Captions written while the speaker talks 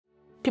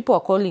people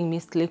were calling me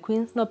slay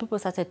queens. No, people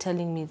started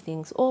telling me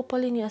things. Oh,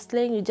 Pauline, you're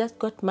slaying. You just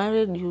got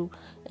married.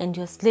 And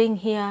you're slaying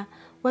here.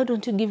 Why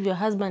don't you give your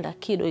husband a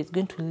kid or he's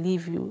going to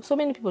leave you? So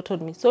many people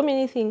told me so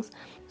many things.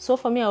 So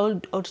for me, I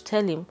would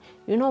tell him,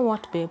 you know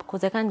what, babe,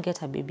 because I can't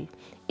get a baby.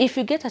 If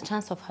you get a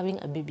chance of having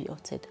a baby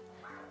outside,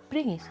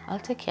 bring it. I'll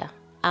take care.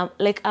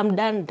 I'm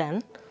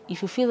done.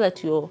 If you feel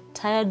that you're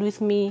tired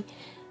with me,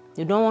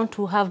 you don't want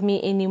to have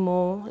me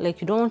anymore,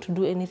 like you don't want to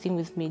do anything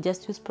with me,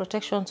 just use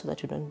protection so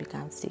that you don't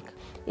become sick.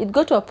 It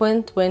got to a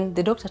point when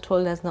the doctor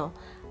told us, now,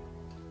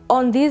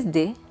 on this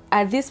day,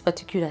 at this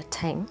particular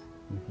time,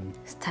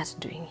 start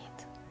doing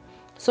it.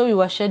 So we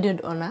were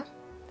scheduled on a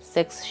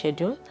sex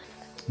schedule.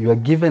 You are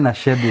given a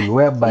schedule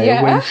whereby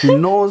when she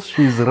knows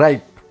she's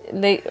ripe,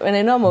 like when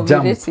I know I'm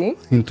ovulating,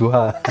 into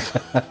her,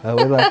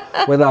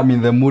 whether I'm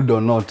in the mood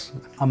or not.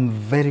 I'm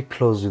very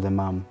close with the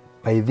mom.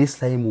 By this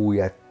time, we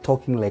are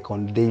talking like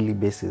on a daily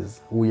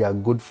basis. We are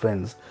good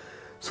friends.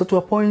 So to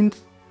a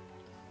point,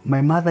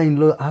 my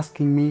mother-in-law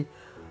asking me,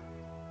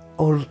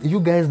 oh, you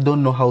guys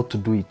don't know how to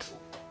do it.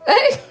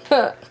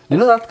 You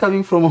know that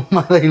coming from a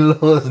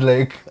mother-in-law is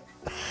like,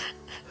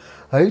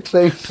 are you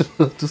trying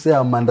to say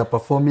I'm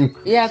underperforming?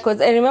 Yeah, because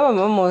I remember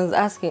my mom was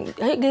asking,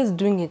 are you guys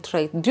doing it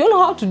right? Do you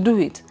know how to do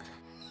it?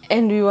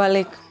 And we were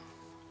like,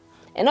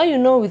 and now you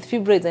know with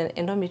fibroids and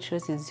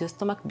endometriosis, your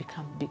stomach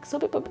becomes big. So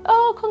people,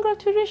 oh,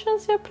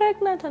 congratulations, you're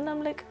pregnant. And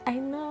I'm like, I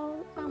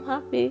know, I'm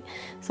happy.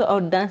 So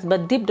I'll dance,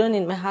 but deep down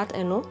in my heart,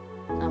 I know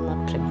I'm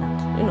not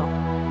pregnant, you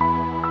know.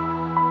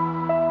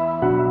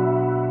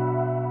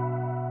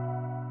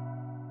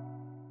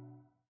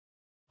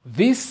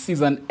 This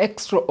is an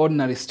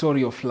extraordinary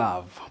story of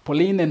love.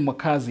 Pauline and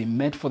Mwakazi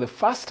met for the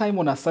first time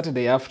on a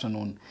Saturday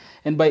afternoon,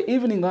 and by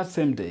evening that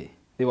same day,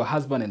 they were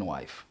husband and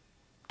wife.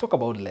 Talk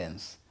about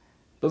lens.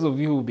 Those of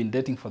you who've been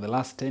dating for the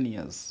last 10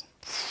 years,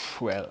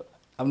 well,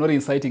 I'm not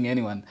inciting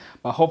anyone,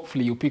 but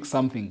hopefully you pick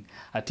something,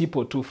 a tip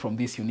or two from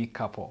this unique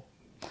couple.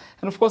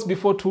 And of course,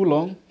 before too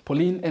long,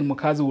 Pauline and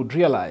Mwakazi would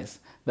realize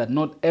that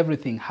not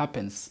everything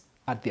happens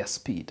at their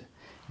speed.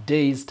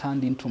 Days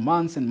turned into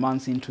months and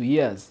months into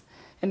years,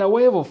 and a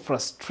wave of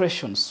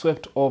frustration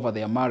swept over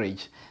their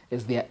marriage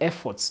as their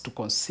efforts to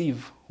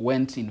conceive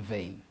went in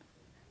vain.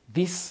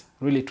 This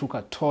really took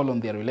a toll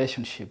on their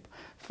relationship,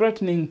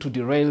 threatening to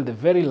derail the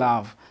very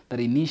love that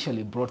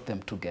initially brought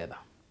them together.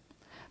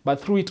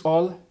 But through it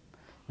all,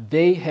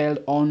 they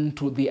held on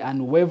to the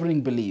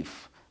unwavering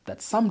belief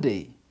that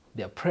someday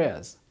their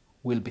prayers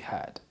will be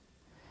heard.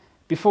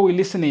 Before we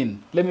listen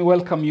in, let me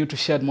welcome you to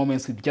Shared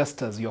Moments with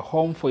Justus, your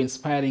home for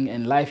inspiring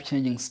and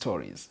life-changing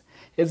stories.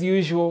 As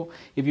usual,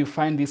 if you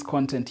find this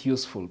content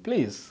useful,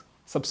 please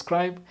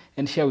subscribe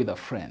and share with a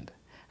friend.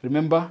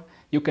 Remember,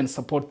 you can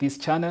support this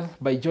channel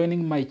by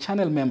joining my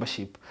channel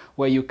membership,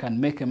 where you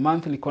can make a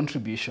monthly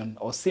contribution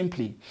or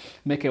simply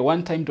make a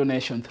one-time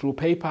donation through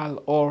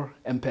PayPal or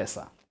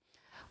Mpesa.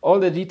 All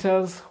the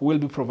details will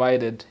be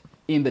provided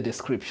in the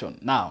description.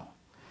 Now,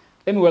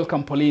 let me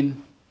welcome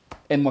Pauline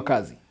and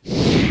Mwakazi.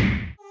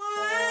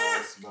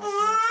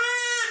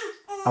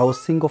 I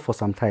was single for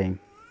some time,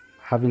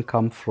 having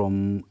come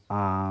from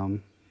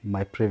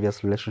my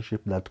previous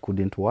relationship that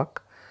couldn't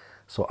work.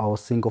 So I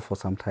was single for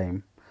some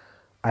time.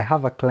 I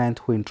have a client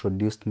who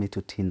introduced me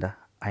to Tinder.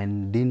 I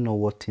didn't know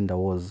what Tinder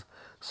was.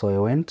 So I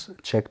went,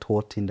 checked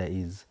what Tinder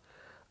is.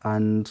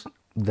 And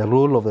the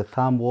rule of the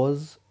thumb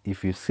was,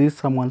 if you see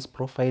someone's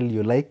profile,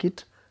 you like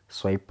it,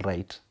 swipe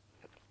right.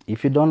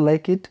 If you don't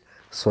like it,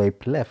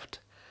 swipe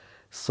left.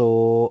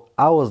 So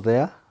I was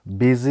there,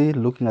 busy,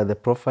 looking at the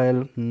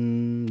profile,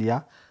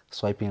 yeah,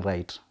 swiping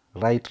right.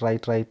 Right,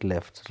 left,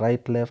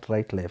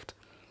 right, left.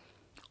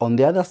 On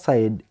the other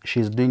side,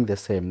 she's doing the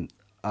same.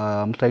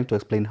 I'm trying to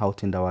explain how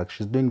Tinder works.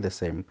 She's doing the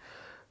same.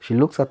 She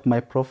looks at my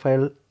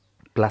profile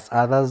plus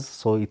others,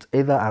 so it's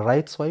either a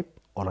right swipe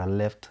or a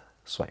left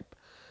swipe.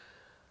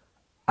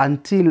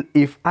 Until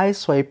if I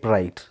swipe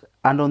right,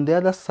 and on the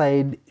other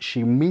side,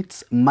 she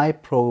meets my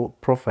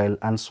profile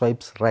and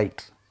swipes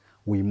right,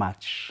 we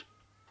match.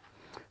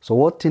 So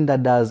what Tinder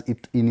does,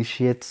 it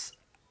initiates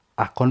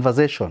a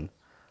conversation.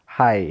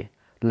 Hi.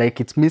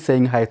 Like it's me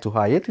saying hi to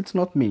her, yet it's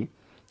not me.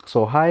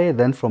 So hi,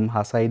 then from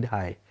her side,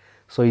 hi.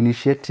 So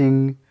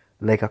initiating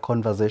like a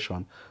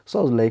conversation. So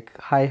I was like,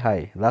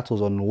 hi. That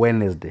was on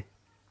Wednesday.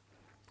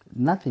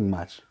 Nothing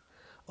much.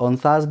 On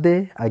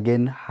Thursday,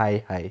 again,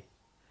 hi.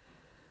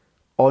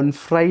 On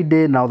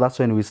Friday, now that's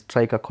when we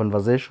strike a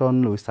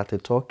conversation. We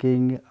started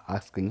talking,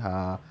 asking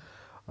her,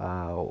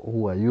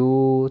 who are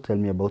you? Tell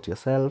me about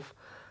yourself.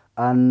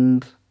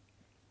 And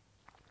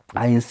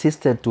I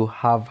insisted to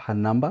have her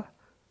number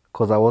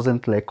because I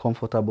wasn't like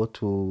comfortable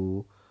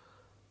to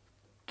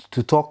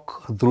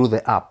talk through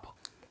the app.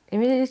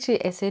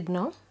 Immediately I said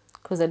no,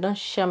 because I don't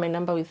share my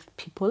number with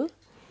people.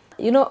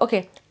 You know,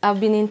 okay, I've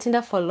been in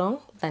Tinder for longer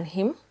than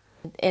him,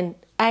 and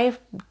I've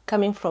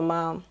coming from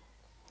a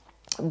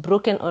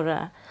broken or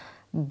a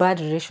bad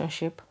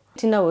relationship.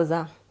 Tinder was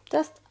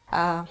just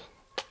a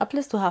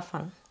place to have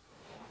fun,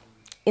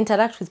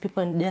 interact with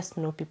people and just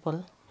know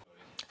people.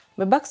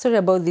 My backstory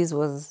about this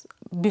was,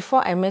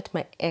 before I met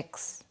my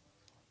ex,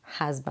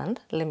 husband,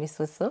 let me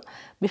say so,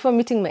 before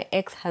meeting my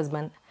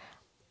ex-husband,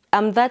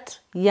 I'm that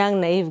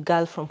young, naive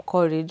girl from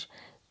college.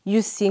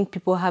 You seeing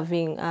people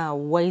having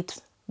white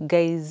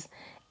guys,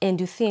 and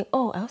you think,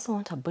 oh, I also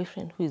want a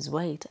boyfriend who is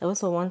white. I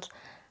also want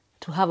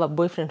to have a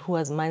boyfriend who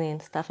has money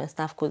and stuff.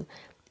 Because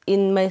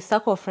in my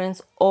circle of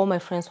friends, all my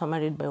friends were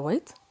married by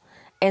white.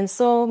 And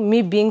so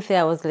me being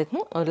there, I was like,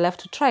 I would love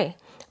to try.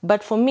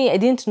 But for me, I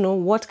didn't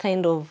know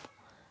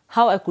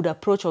how I could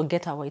approach or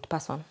get a white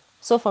person.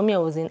 So for me, I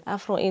was in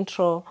Afro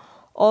Intro,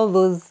 all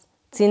those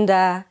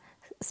Tinder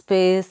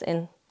space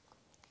and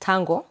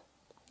Tango.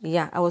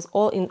 Yeah, I was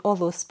all in all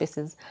those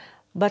spaces.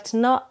 But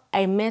now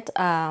I met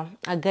a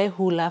guy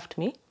who loved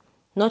me,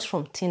 not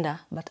from Tinder,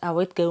 but a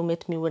white guy who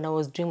met me when I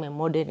was doing my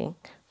modeling,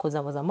 because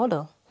I was a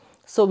model.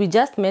 So we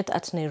just met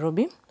at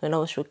Nairobi when I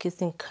was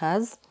showcasing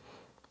cars.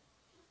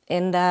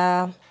 And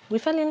we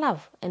fell in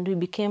love and we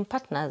became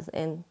partners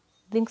and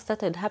things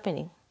started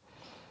happening.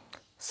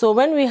 So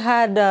when we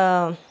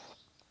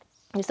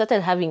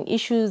started having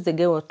issues, the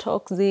guy was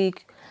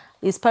toxic.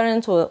 His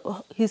parents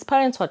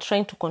were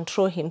trying to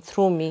control him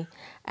through me,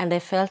 and I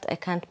felt I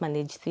can't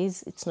manage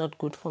this. It's not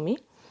good for me.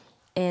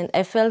 And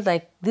I felt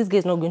like this guy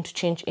is not going to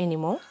change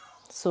anymore.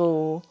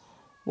 So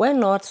why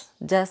not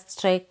just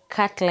try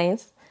cut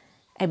lines?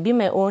 I be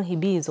my own, he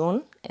be his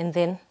own, and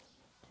then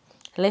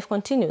life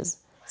continues.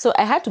 So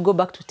I had to go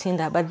back to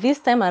Tinder, but this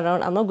time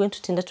around, I'm not going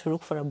to Tinder to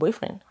look for a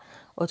boyfriend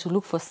or to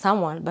look for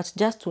someone, but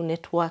just to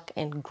network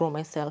and grow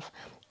myself.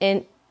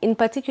 And in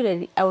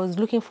particular, I was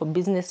looking for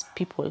business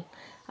people,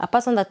 a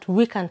person that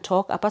we can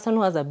talk, a person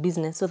who has a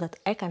business, so that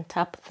I can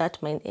tap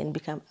that mind and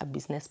become a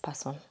business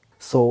person.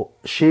 So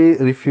she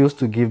refused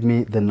to give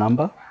me the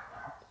number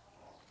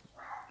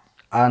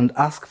and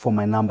asked for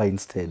my number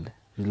instead.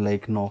 She's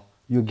like, no,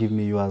 you give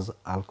me yours,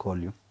 I'll call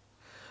you.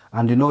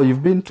 And you know,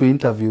 you've been to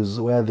interviews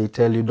where they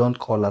tell you, don't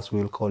call us,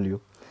 we'll call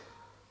you.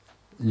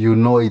 You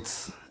know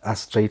it's a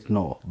straight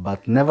no.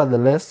 But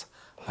nevertheless,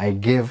 I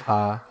gave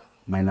her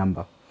my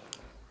number.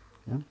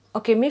 Yeah?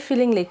 Okay, me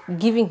feeling like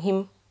giving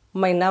him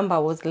my number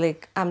was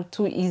like, I'm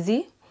too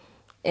easy.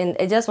 And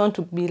I just want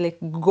to be like,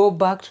 go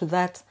back to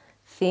that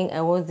thing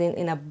I was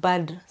in a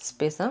bad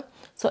space. Huh?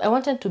 So I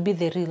wanted to be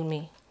the real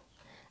me.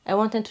 I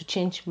wanted to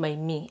change my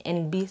me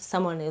and be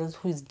someone else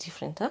who is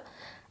different. Huh?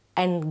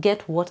 And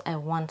get what I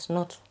want,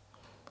 not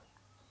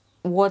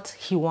what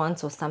he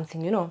wants or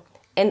something, you know.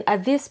 And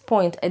at this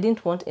point, I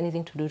didn't want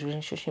anything to do with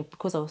relationship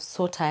because I was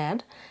so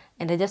tired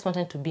and I just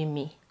wanted to be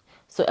me.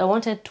 So I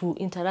wanted to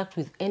interact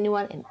with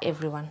anyone and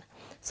everyone.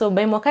 So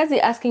by Mwakazi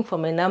asking for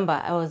my number,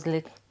 I was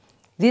like,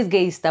 this guy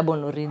is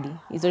stubborn already.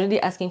 He's already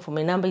asking for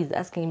my number. He's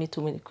asking me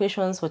too many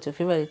questions. What's your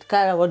favorite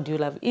color? What do you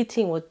love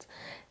eating?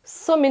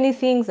 So many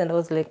things. And I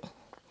was like,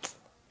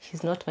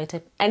 he's not my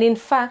type. And in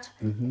fact,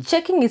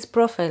 checking his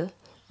profile,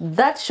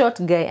 that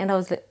short guy, and I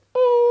was like,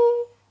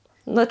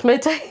 not my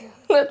type,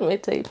 not my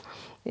type.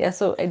 Yeah,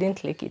 so I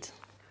didn't like it.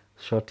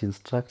 Short in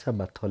structure,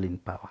 but tall in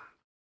power.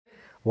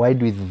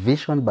 Wide with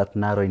vision, but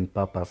narrow in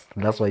purpose.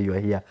 That's why you are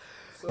here.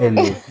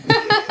 Anyway.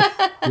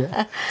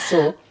 Yeah.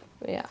 So,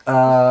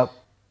 yeah.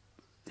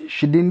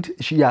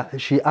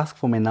 She asked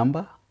for my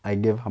number. I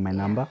gave her my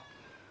number.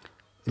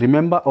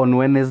 Remember on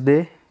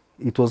Wednesday,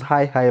 it was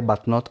hi,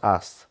 but not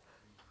us.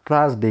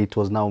 Thursday, it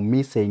was now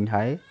me saying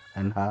hi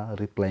and her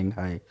replying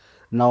hi.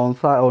 Now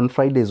on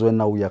Fridays when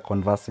now we are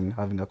conversing,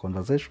 having a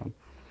conversation.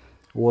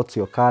 What's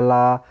your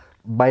color?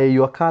 By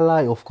your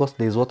color, of course,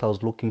 there's what I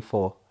was looking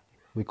for.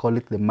 We call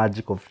it the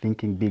magic of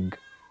thinking big,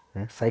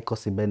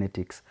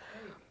 psychocybernetics.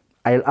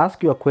 I'll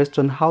ask you a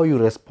question, how you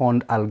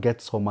respond, I'll get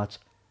so much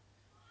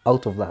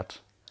out of that.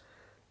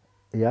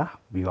 Yeah,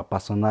 your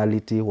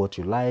personality, what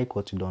you like,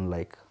 what you don't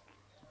like.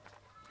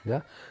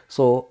 Yeah,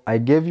 so I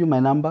gave you my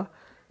number,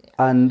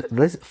 and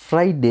this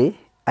Friday,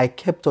 I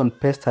kept on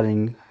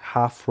pestering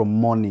her from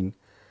morning.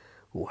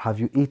 Have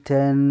you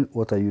eaten?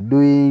 What are you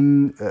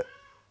doing?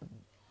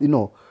 You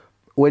know,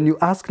 when you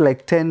ask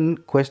like 10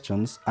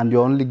 questions and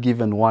you're only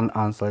given one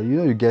answer, you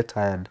know, you get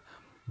tired.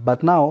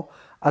 But now,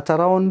 at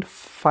around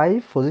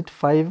 5, was it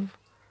 5?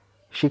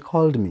 She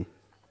called me.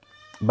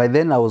 By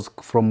then I was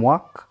from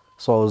work,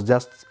 so I was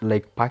just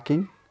like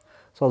packing.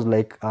 So I was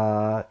like,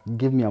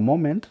 give me a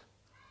moment.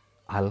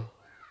 You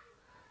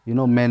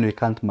know, men, we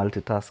can't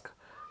multitask.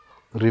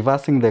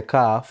 Reversing the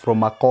car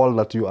from a call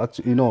that you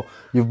actually, you know,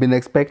 you've been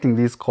expecting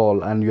this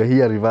call and you're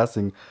here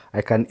reversing,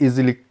 I can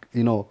easily,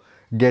 you know,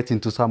 get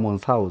into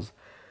someone's house.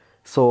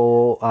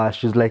 So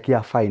she's like,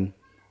 yeah, fine.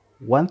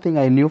 One thing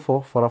I knew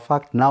for a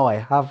fact, now I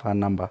have her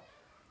number.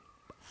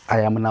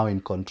 I am now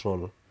in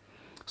control.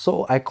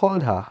 So I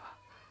called her.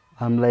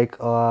 I'm like,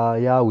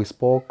 yeah, we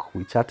spoke,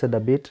 we chatted a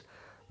bit.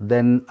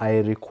 Then I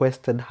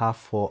requested her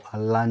for a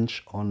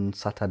lunch on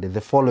Saturday,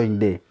 the following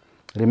day.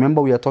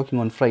 Remember, we are talking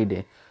on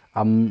Friday.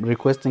 I'm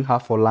requesting her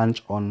for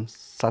lunch on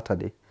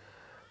Saturday.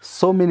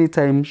 So many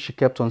times she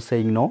kept on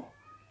saying no.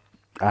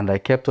 And I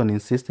kept on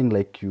insisting,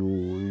 like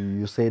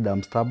you said,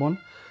 I'm stubborn.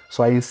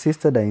 So I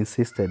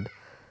insisted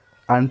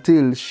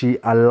until she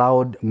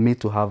allowed me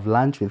to have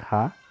lunch with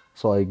her.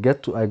 So I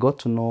got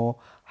to know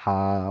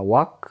her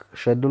work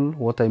schedule,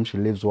 what time she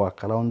leaves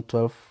work, around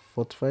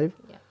 12:45.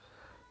 Yeah.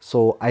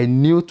 So I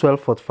knew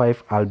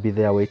 12:45 I'll be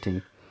there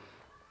waiting.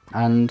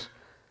 And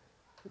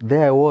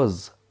there I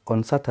was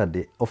on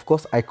Saturday. Of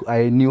course,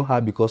 I knew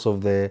her because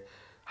of the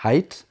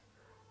height.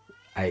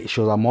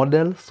 She was a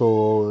model,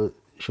 so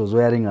she was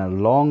wearing a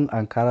long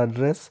Ankara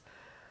dress.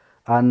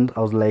 And I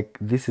was like,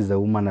 this is a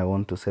woman I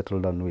want to settle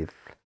down with.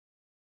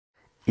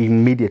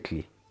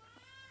 Immediately.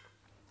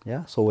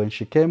 Yeah, so when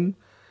she came,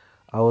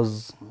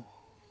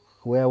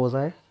 where was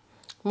I?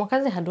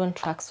 Mwakazi had one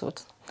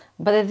tracksuit.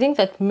 But the thing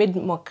that made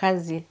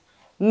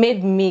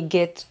me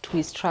get to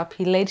his trap,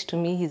 he lied to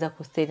me he's a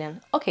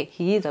custodian. Okay,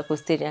 he is a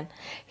custodian.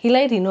 He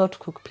lied he know how to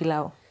cook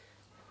pilau.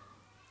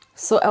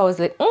 So I was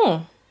like,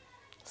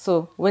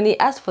 So when he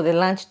asked for the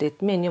lunch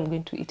date, me and you, I'm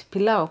going to eat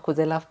pilau because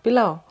I love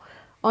pilau.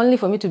 Only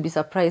for me to be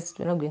surprised,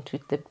 we're not going to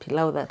eat the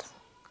pilau that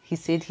he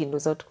said he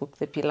knows how to cook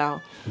the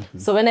pilau.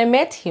 So when I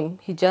met him,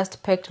 he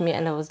just pecked me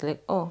and I was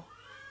like, oh,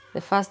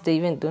 the first day,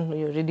 even don't know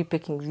you're already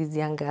pecking this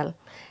young girl.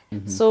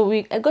 So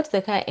I got to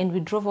the car and we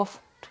drove off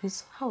to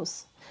his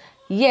house.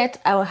 Yet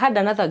I had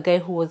another guy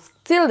who was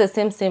still the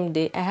same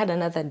day. I had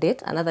another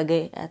date, another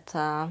guy at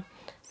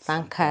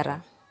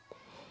Sankara.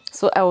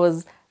 So I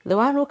was the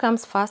one who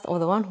comes first or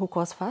the one who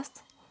calls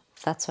first.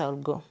 That's where I'll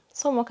go.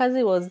 So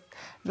Mwakazi was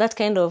that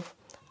kind of,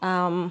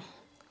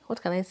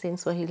 what can I say in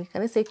Swahili?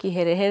 Can I say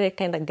kiherehere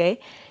kind of guy?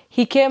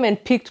 He came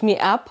and picked me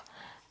up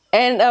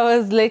and I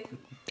was like,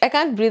 I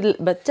can't breathe,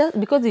 but just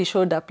because he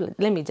showed up,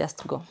 let me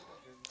just go.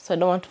 So I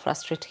don't want to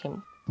frustrate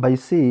him. But you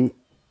see,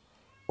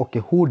 okay,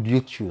 who do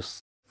you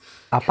choose?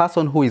 A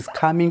person who is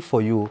coming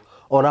for you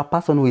or a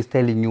person who is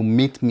telling you,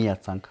 meet me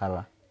at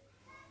Sankara?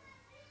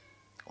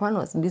 One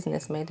was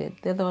business-minded.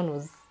 The other one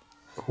was...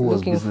 Who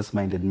was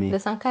business-minded? Me. The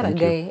Sankara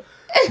guy.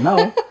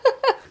 Now,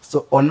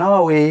 so on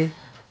our way,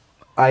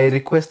 I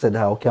requested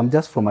her, okay, I'm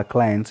just from a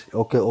client.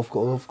 Okay, of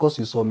course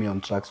you saw me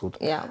on tracksuit.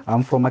 Yeah.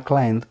 I'm from a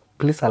client.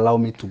 Please allow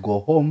me to go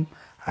home.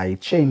 I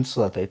changed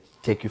so that I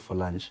take you for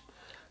lunch.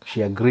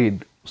 She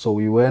agreed. So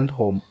we went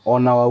home.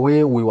 On our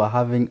way, we were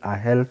having a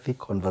healthy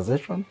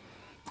conversation.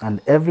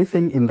 And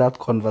everything in that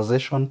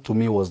conversation to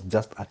me was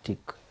just a tick,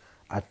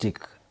 a tick,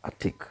 a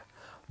tick.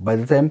 By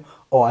the time,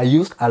 I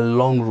used a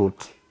long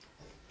route.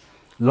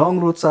 Long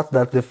route such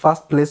that the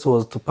first place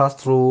was to pass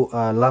through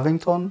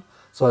Lavington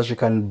so as she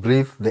can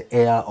breathe the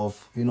air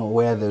of,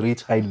 where the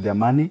rich hide their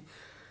money.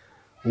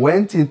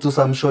 Went into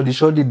some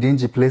shoddy,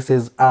 dingy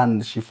places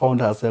and she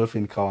found herself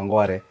in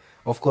Kawangware.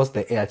 Of course,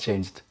 the air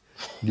changed.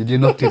 Did you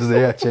notice the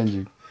air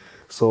changing?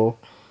 So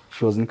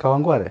she was in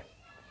Kawangware.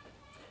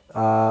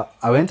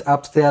 I went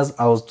upstairs.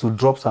 I was to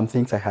drop some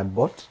things I had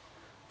bought.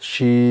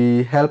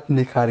 She helped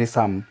me carry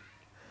some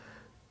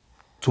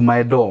to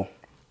my door.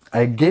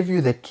 I gave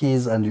you the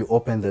keys and you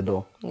opened the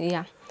door.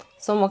 Yeah.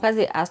 So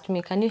Mwakazi asked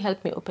me, can you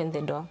help me open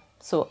the door?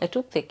 So I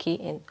took the key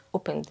and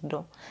opened the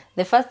door.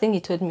 The first thing he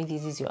told me,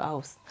 this is your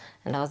house.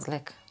 And I was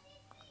like,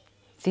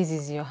 this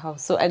is your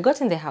house. So I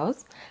got in the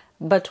house,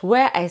 but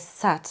where I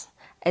sat,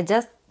 I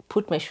just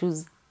put my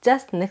shoes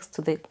just next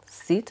to the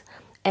seat.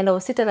 And I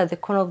was seated at the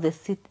corner of the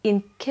seat.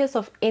 In case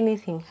of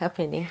anything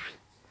happening,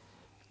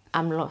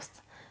 I'm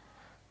lost.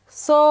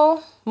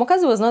 So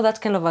Mwakazi was not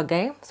that kind of a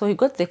guy. So he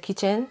got to the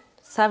kitchen,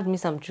 served me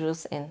some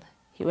juice, and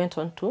he went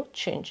on to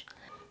change.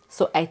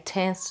 So I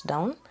tensed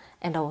down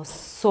and I was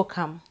so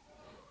calm,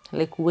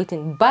 like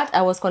waiting. But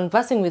I was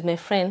conversing with my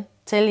friend,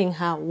 telling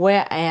her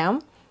where I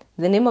am,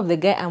 the name of the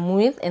guy I'm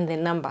with, and the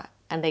number.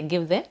 And I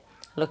gave the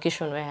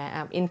location where I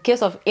am. In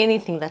case of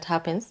anything that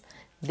happens,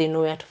 they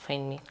know where to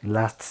find me.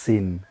 Last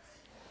scene.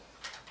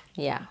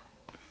 Yeah.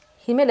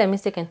 He made a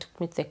mistake and took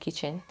me to the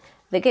kitchen.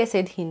 The guy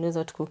said he knows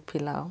how to cook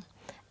pilau.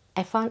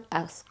 I found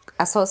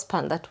a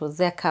saucepan that was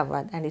there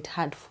covered and it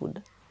had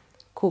food.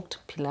 Cooked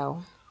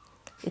pilau.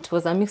 It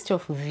was a mixture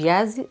of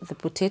viazi, the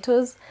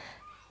potatoes,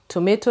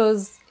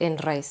 tomatoes,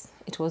 and rice.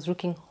 It was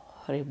looking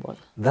horrible.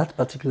 That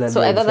particular day,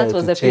 so I thought that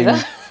was a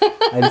pilau.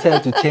 I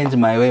decided to change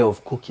my way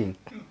of cooking.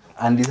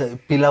 And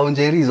pilau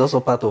njeri is also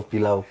part of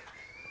pilau.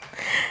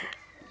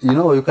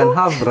 You can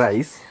have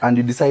rice and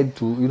you decide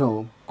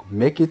to,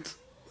 make it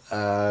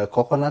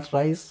coconut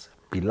rice,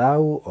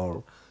 pilau,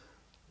 or...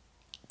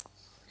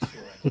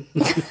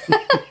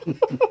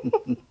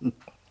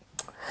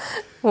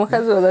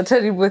 Mwakazi was a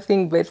terrible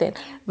thing by then.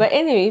 But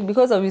anyway,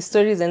 because of his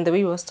stories and the way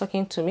he was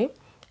talking to me,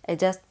 I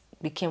just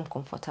became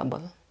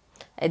comfortable.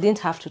 I didn't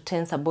have to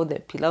tense about the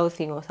pilau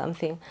thing or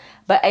something.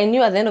 But I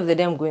knew at the end of the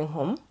day I'm going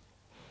home.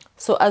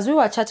 So as we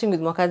were chatting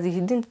with Mwakazi,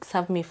 he didn't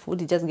serve me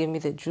food, he just gave me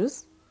the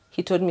juice.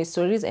 He told me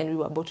stories and we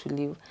were about to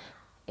leave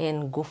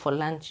and go for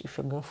lunch if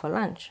you're going for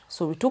lunch.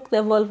 So we took the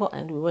Volvo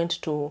and we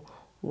went to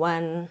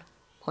one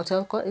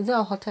hotel called, is it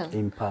a hotel?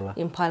 Impala.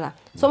 Impala.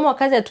 So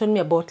Mwakazi had told me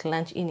about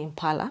lunch in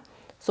Impala.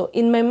 So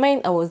in my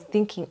mind, I was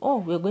thinking,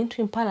 we're going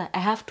to Impala. I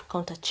have to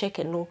counter check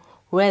and know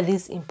where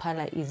this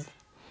Impala is.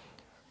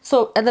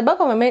 So at the back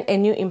of my mind, I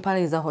knew Impala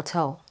is a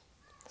hotel.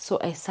 So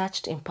I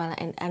searched Impala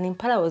and an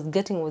Impala I was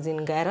getting was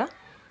in Gara.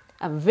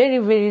 A very,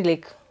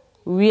 very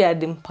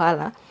weird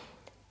Impala.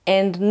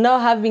 And now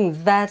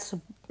having that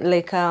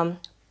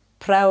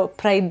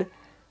pride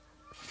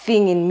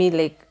thing in me,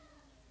 like,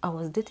 I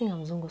was dating a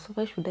Mzungu, so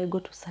why should I go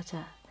to such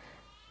a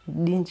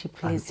dingy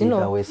place, and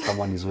either way,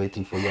 someone is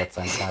waiting for you at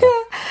Sankara.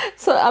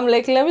 So I'm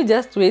like, let me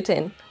just wait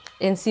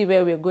and see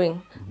where we're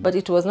going. But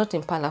it was not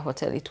Impala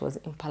Hotel, it was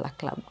Impala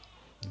Club.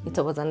 It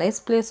was a nice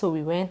place, so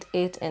we went,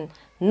 ate, and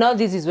now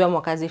this is where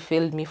Mwakazi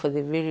failed me for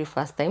the very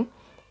first time.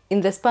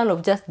 In the span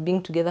of just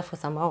being together for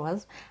some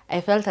hours,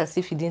 I felt as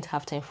if he didn't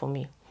have time for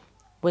me.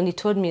 When he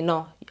told me,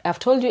 no, I've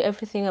told you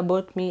everything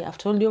about me, I've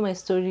told you my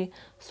story,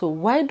 so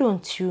why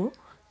don't you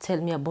tell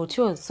me about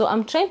yours? So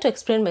I'm trying to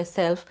explain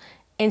myself,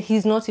 and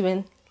he's not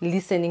even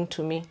listening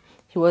to me.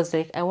 He was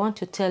like, I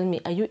want you to tell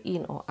me, are you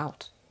in or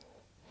out?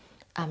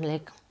 I'm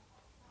like,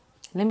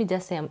 let me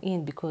just say I'm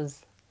in,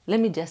 because let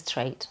me just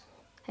try it.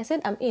 I said,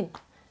 I'm in.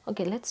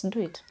 Okay, let's do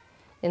it.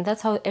 And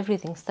that's how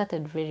everything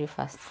started very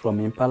fast. From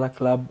Impala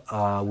Club,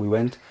 we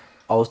went,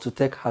 I was to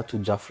take her to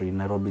Jaffrey,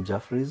 Nairobi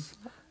Jaffrey's.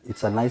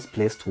 It's a nice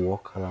place to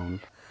walk around.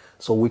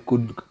 So we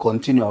could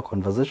continue our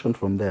conversation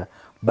from there.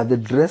 But the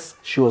dress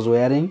she was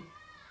wearing,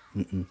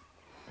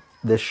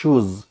 the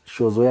shoes,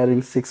 she was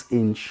wearing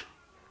 6-inch,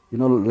 you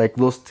know, like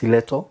those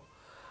stiletto.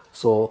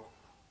 So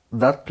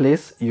that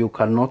place, you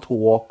cannot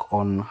walk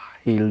on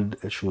heeled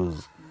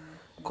shoes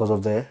because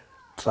of the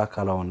track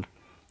around.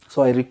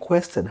 So I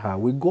requested her,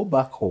 we go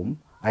back home,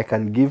 I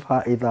can give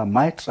her either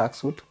my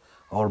tracksuit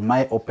or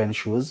my open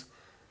shoes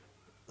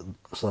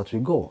so that we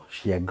go.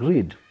 She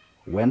agreed.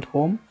 Went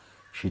home,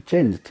 she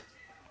changed.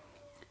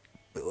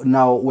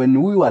 Now,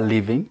 when we were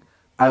leaving,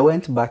 I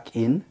went back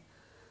in.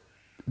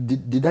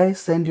 Did I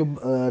send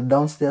you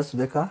downstairs to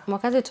the car?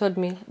 Mwakazi told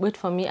me, wait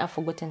for me, I've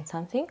forgotten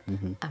something.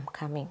 I'm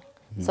coming.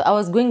 So I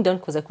was going down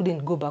because I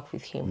couldn't go back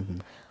with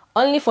him.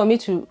 Only for me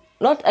to,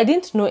 I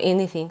didn't know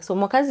anything. So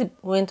Mwakazi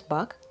went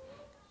back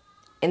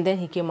and then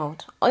he came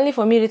out. Only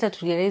for me later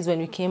to realize when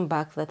we came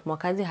back that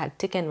Mwakazi had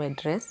taken my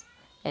dress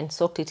and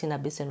soaked it in a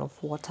basin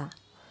of water,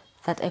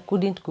 that I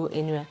couldn't go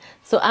anywhere.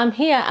 So I'm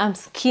here, I'm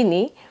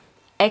skinny,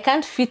 I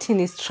can't fit in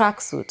his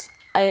tracksuit.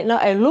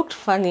 I looked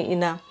funny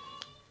in a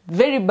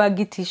very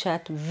baggy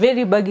t-shirt,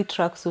 very baggy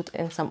tracksuit,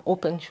 and some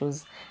open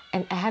shoes.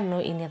 And I had no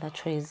any other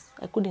choice.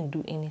 I couldn't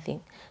do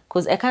anything.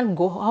 Because I can't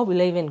go, how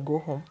will I even go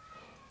home?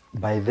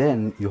 By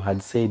then, you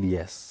had said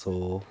yes,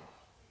 so...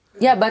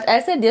 Yeah, but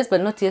I said yes,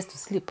 but not yes to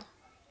sleep.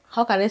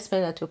 How can I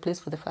spend at your place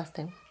for the first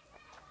time?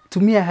 To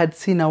me, I had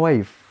seen a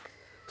wife.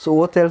 So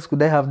what else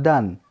could I have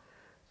done?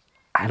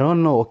 I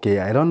don't know, okay,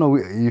 I don't know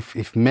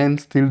if men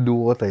still do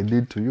what I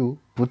did to you,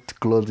 put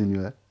clothes in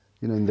your,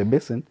 in the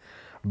basin.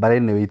 But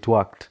anyway, it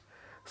worked.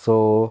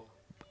 So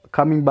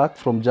coming back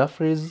from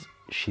Jaffrey's,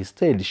 she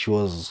stayed. She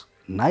was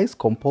nice,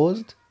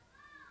 composed,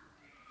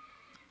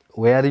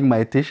 wearing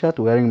my t-shirt,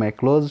 wearing my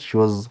clothes. She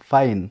was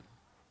fine.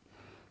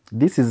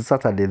 This is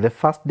Saturday, the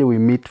first day we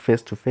meet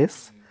face to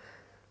face.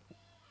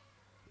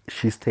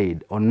 She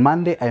stayed. On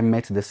Monday, I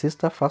met the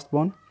sister,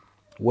 firstborn.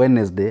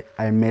 Wednesday,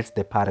 I met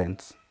the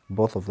parents,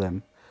 both of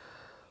them.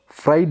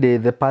 Friday,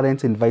 the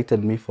parents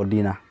invited me for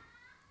dinner.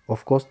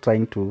 Of course,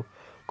 trying to,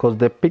 because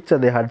the picture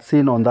they had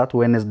seen on that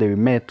Wednesday we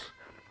met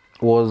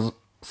was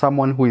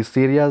someone who is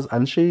serious,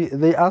 and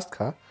they asked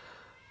her,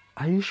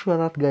 are you sure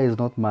that guy is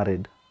not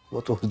married?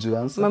 What was your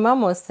answer? My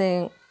mom was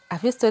saying,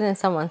 have you stolen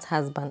someone's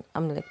husband?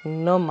 I'm like,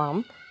 no,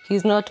 mom,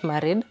 he's not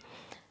married.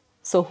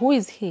 So who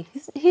is he?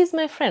 He's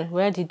my friend.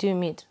 Where did you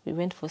meet? We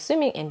went for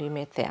swimming and we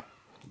met there.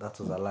 That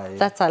was a lie.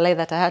 That's a lie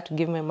that I had to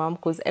give my mom,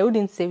 because I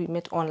wouldn't say we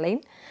met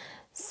online.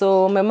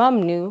 So my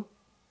mom knew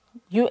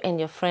you and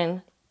your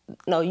friend,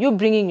 you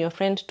bringing your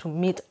friend to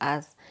meet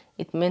us,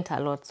 it meant a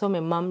lot. So my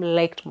mom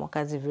liked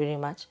Mwakazi very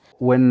much.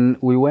 When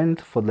we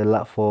went for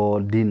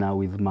dinner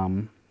with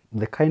mom,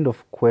 the kind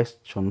of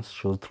questions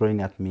she was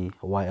throwing at me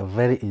were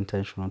very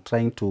intentional,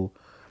 trying to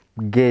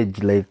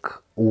gauge like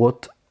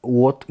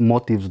what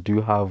motives do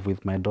you have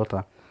with my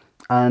daughter.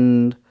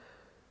 And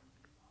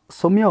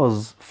so me, I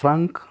was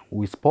frank,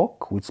 we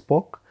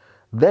spoke.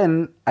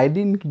 Then I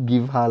didn't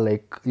give her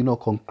like,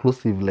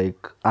 conclusive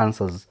like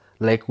answers,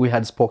 like we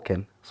had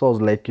spoken. So I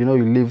was like, you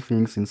leave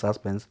things in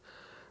suspense.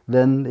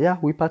 Then, yeah,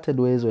 we parted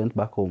ways, went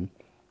back home.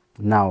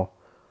 Now,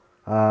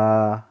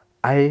 I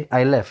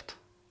left.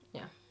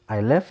 Yeah.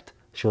 I left,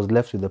 she was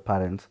left with the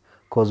parents,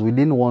 because we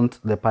didn't want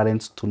the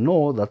parents to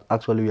know that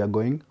actually we are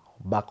going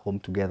back home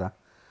together.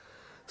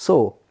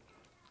 So,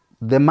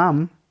 the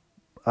mom,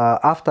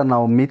 after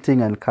now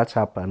meeting and catch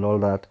up and all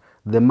that,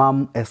 the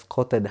mom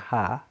escorted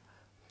her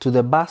to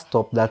the bus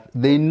stop that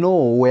they know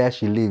where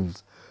she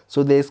lives.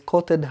 So they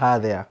escorted her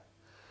there.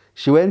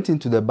 She went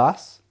into the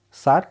bus,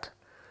 sat,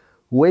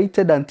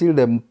 waited until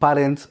the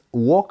parents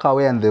walk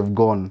away and they've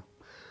gone.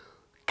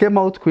 Came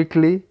out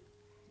quickly,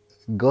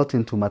 got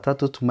into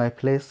matatu to my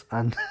place,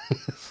 and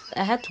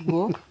I had to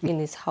go in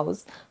his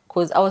house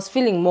because I was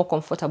feeling more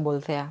comfortable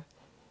there.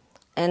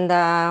 And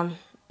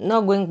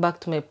now going back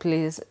to my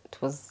place, it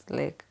was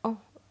like, oh,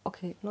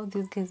 okay, now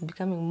this guy is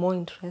becoming more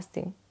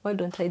interesting. Why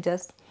don't I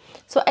just...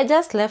 So I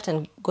just left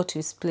and got to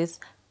his place,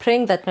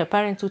 praying that my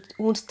parents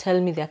won't tell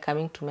me they're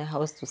coming to my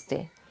house to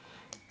stay.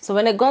 So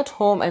when I got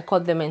home, I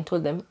called them and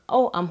told them,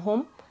 oh, I'm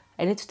home.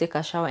 I need to take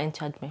a shower and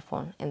charge my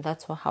phone. And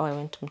that's how I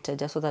went to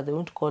Mteja, so that they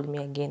won't call me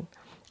again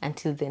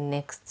until the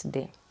next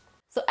day.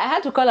 So I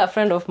had to call a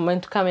friend of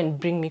mine to come and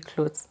bring me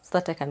clothes so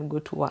that I can go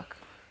to work.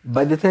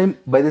 By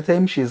the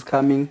time she's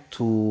coming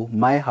to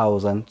my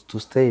house and to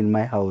stay in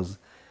my house,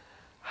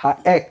 her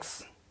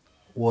ex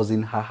was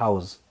in her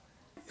house.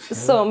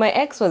 So my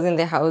ex was in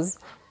the house,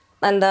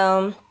 and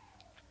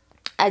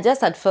I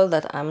just had felt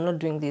that I'm not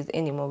doing this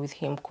anymore with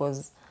him,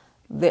 because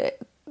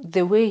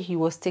the way he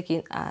was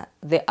taking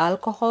the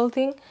alcohol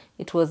thing,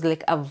 it was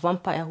like a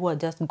vampire who had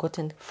just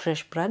gotten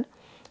fresh blood.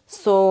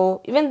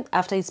 So even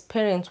after his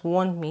parents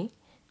warned me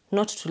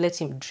not to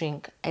let him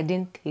drink, I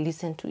didn't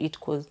listen to it,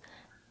 because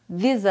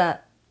these are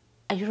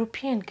a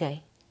European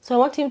guy. So I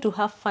want him to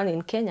have fun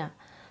in Kenya.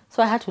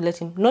 So I had to let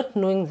him, not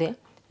knowing the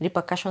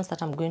repercussions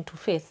that I'm going to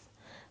face.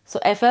 So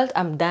I felt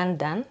I'm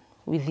done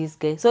with this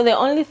guy. So the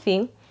only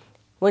thing,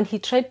 when he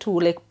tried to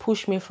like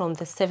push me from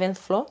the 7th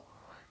floor,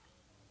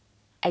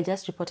 I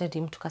just reported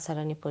him to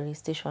Kasarani police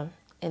station,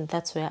 and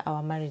that's where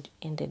our marriage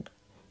ended.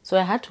 So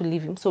I had to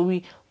leave him. So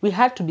we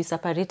had to be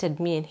separated,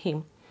 me and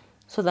him,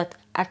 so that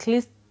at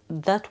least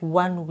that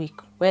 1 week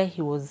where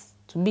he was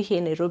to be here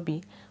in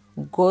Nairobi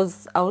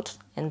goes out,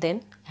 and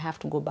then I have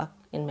to go back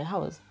in my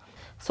house.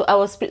 So I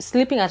was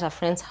sleeping at a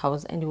friend's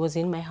house, and he was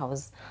in my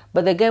house.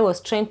 But the guy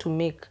was trying to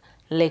make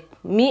like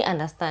me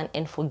understand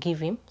and forgive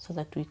him so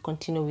that we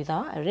continue with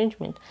our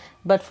arrangement.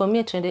 But for me,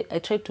 I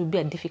tried to be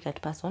a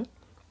difficult person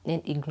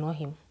and ignore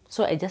him.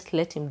 So I just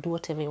let him do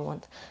whatever he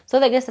wants. So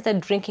the guy started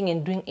drinking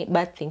and doing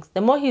bad things.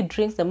 The more he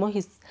drinks, the more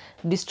he's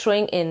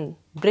destroying and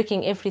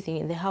breaking everything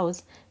in the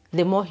house,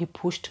 the more he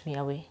pushed me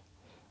away.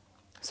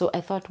 So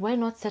I thought, why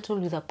not settle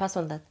with a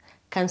person that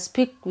can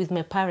speak with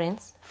my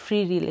parents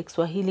freely, like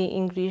Swahili,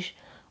 English,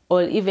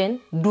 or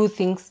even do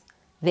things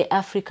the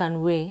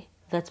African way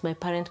that my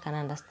parent can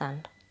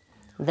understand,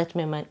 that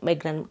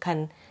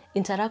can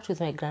interact with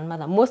my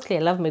grandmother. Mostly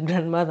I love my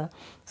grandmother.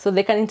 So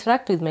they can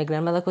interact with my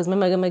grandmother, because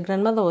my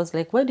grandmother was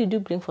like, why did you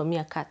bring for me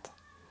a cat?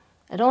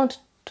 I don't want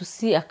to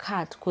see a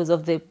cat because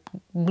of the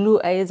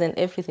blue eyes and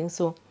everything.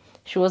 So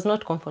she was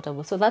not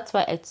comfortable. So that's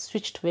why I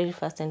switched very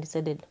fast and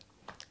decided,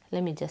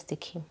 let me just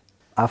take him.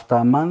 After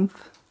a month,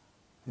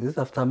 is it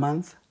after a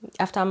month?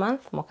 After a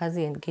month,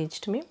 Mwakazi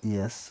engaged me.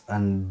 Yes,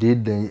 and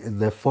did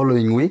the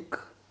following week?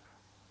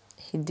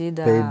 He did.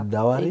 Paid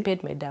dowry? He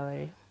paid my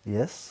dowry.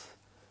 Yes.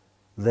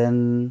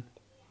 Then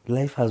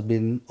life has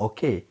been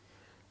okay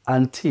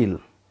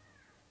until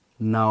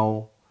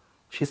now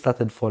she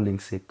started falling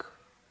sick.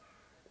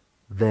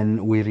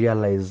 Then we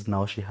realized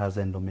now she has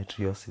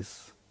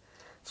endometriosis.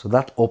 So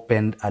that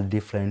opened a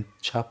different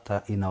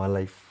chapter in our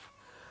life.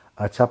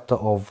 A chapter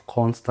of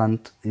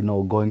constant,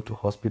 going to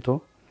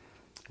hospital.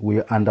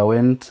 She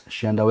underwent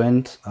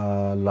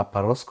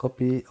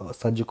laparoscopy, or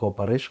surgical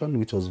operation,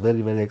 which was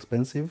very, very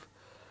expensive.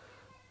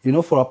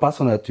 For a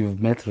person that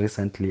you've met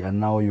recently, and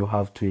now you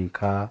have to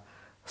incur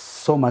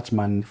so much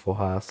money for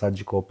her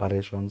surgical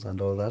operations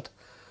and all that,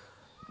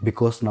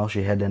 because now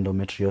she had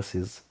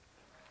endometriosis.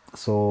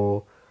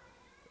 So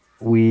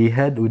we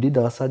did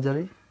our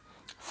surgery.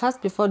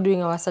 First, before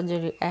doing our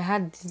surgery, I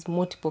had these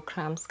multiple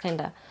cramps, kind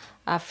of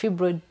a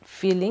fibroid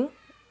feeling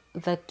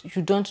that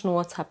you don't know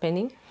what's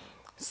happening.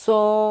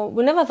 So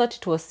we never thought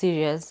it was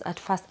serious. At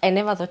first, I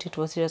never thought it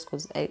was serious,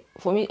 because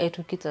for me, I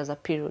took it as a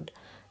period,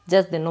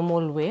 just the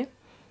normal way.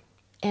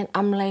 And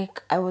I'm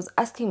like, I was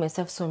asking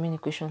myself so many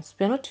questions.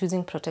 We're not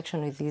using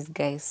protection with these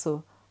guys,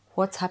 so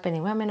what's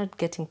happening? Why am I not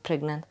getting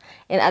pregnant?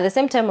 And at the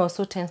same time, I was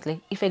so tense,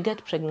 like, if I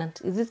get pregnant,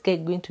 is this guy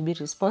going to be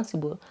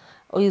responsible?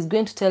 Or he's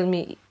going to tell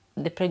me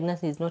the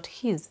pregnancy is not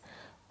his?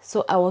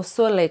 So I was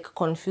so like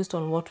confused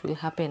on what will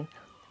happen.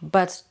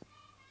 But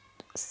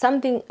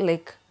something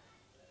like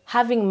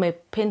having my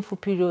painful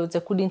periods, I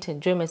couldn't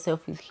enjoy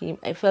myself with him.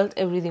 I felt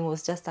everything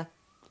was just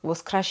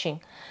was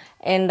crashing.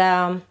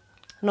 And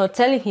not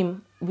telling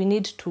him we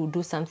need to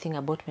do something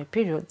about my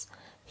periods,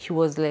 he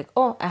was like,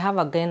 oh, I have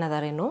a gyna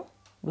that I know,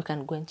 we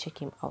can go and check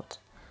him out.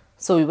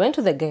 So we went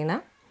to the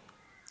gyna,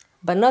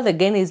 but now the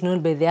gyna is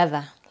known by the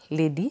other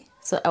lady.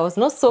 So I was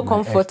not so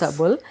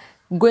comfortable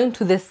going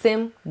to the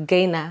same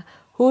gyna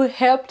who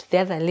helped the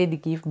other lady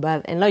give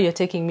birth, and now you're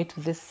taking me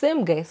to the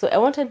same guy. So I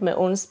wanted my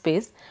own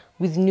space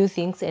with new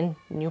things and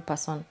new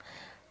person.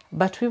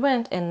 But we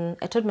went, and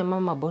I told my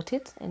mom about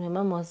it, and my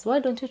mom was, why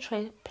don't you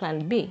try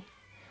plan B?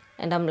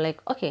 And I'm like,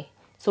 okay.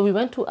 So we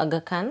went to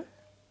Aga Khan,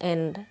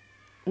 and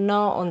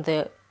now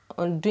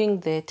on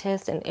doing the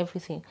test and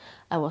everything,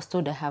 I was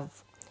told I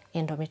have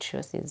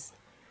endometriosis.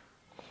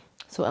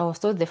 So I was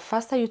told the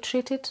faster you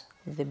treat it,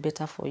 the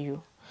better for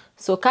you.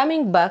 So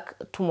coming back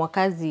to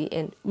Mwakazi,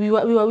 and we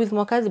were with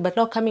Mwakazi, but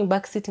now coming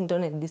back, sitting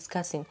down and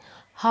discussing,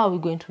 how are we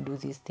going to do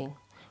this thing?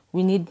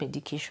 We need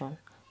medication.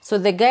 So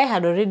the guy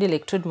had already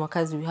told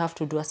Mwakazi we have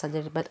to do a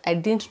surgery, but I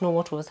didn't know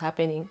what was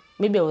happening.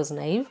 Maybe I was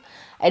naive.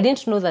 I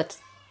didn't know that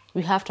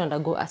we have to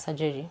undergo a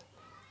surgery.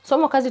 So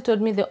Mwakazi told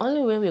me the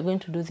only way we're going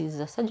to do this is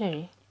a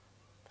surgery.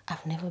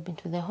 I've never been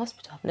to the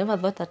hospital. I've never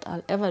thought that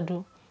I'll ever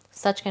do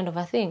such kind of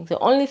a thing. The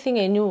only thing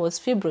I knew was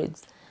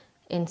fibroids.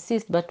 and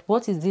cyst, but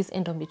what is this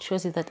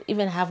endometriosis that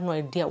even have no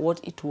idea what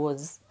it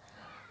was?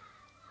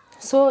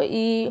 So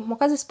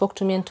Mwakazi spoke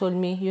to me and told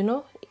me, you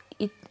know,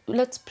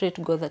 let's pray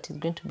to God that it's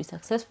going to be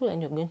successful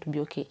and you're going to be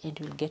okay and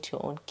you'll get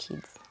your own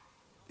kids.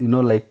 You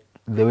know, like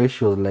the way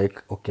she was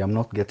like, okay, I'm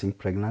not getting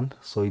pregnant.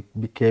 So it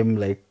became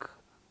like,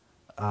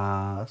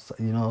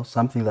 you know,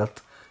 something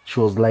that she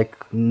was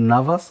like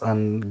nervous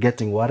and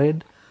getting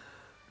worried.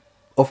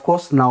 Of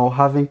course, now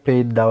having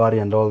paid dowry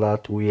and all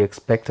that,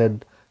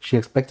 she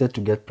expected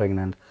to get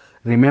pregnant.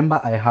 Remember,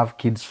 I have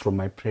kids from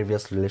my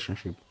previous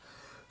relationship.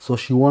 So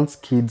she wants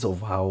kids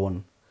of her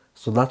own.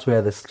 So that's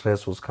where the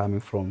stress was coming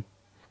from.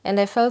 And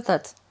I felt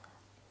that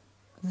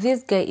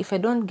this guy, if I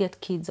don't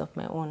get kids of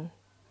my own,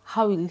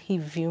 how will he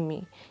view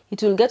me?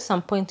 It will get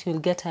some point he will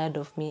get tired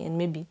of me and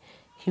maybe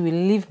he will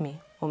leave me,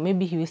 or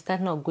maybe he will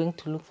start now going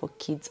to look for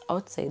kids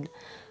outside.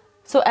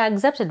 So I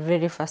accepted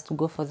very fast to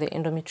go for the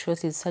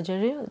endometriosis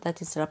surgery,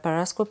 that is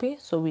laparoscopy.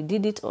 So we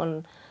did it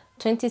on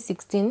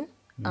 2016,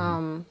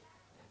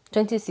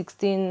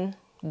 2016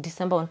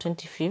 December on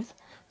 25th.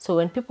 So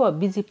when people are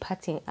busy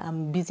partying,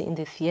 I'm busy in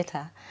the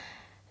theater,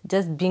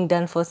 just being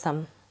done for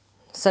some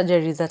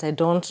surgeries that I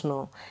don't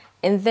know.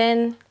 And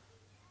then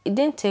it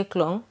didn't take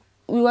long.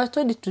 We were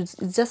told it's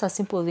just a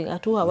simple thing, a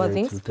 2-hour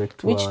thing,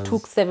 which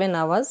took 7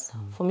 hours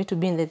for me to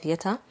be in the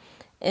theater.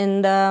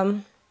 And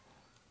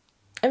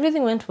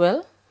everything went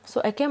well.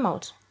 So I came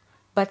out,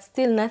 but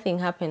still nothing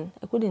happened.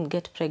 I couldn't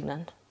get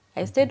pregnant.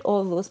 I stayed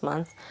all those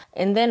months.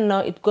 And then now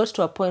it got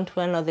to a point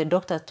where now the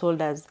doctor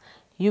told us,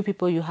 you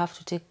people, you have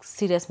to take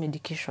serious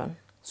medication.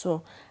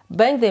 So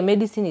buying the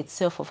medicine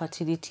itself for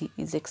fertility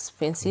is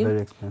expensive.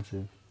 Very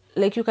expensive.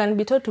 Like you can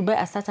be told to buy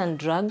a certain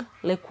drug.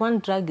 Like one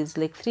drug is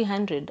like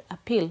 300 a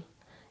pill.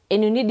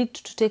 And you need it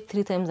to take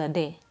 3 times a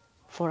day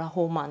for a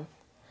whole month.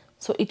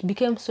 So it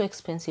became so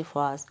expensive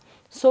for us.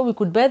 So we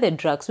could buy the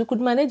drugs. We could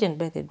manage and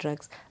buy the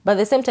drugs. But at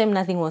the same time,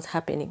 nothing was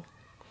happening.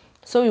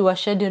 So we were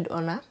scheduled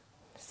on a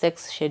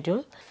sex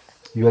schedule.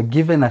 You are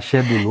given a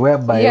schedule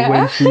whereby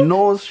when she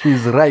knows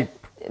she's ripe,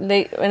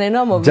 like when I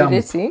know I'm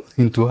ovulating,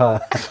 into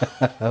her,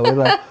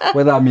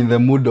 whether I'm in the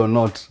mood or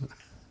not.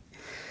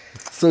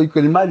 So you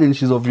can imagine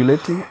she's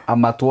ovulating,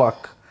 I'm at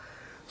work.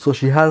 So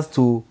she has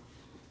to,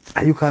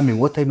 are you coming?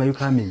 What time are you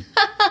coming?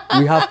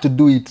 We have to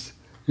do it.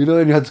 You know,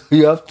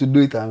 you have to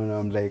do it. I mean,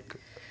 I'm like...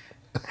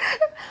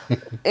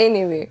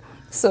 Anyway,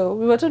 so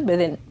we were told by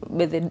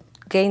the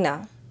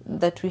gainer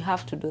that we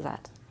have to do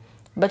that.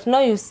 But now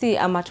you see,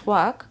 I'm at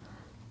work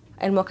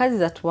and Mwakazi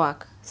is at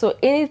work. So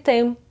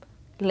anytime,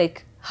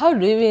 like, how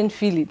do you even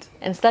feel it?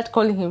 And start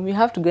calling him, you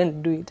have to go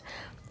and do it.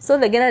 So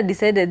the gainer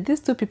decided these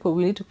 2 people,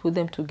 we need to put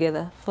them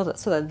together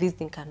so that this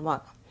thing can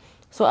work.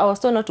 So I was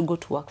told not to go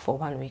to work for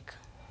 1 week.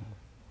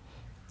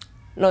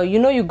 Now, you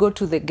know, you go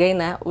to the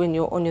gainer when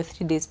you're on your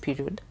 3 days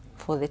period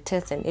for the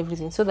test and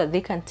everything so that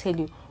they can tell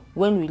you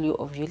when will you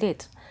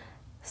ovulate.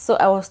 So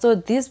I was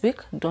told this week,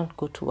 don't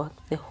go to work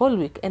the whole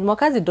week. And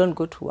Mwakazi, don't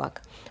go to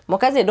work.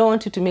 Mwakazi, I don't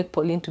want you to make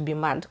Pauline to be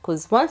mad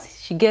because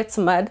once she gets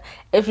mad,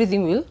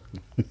 everything will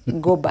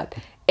go bad.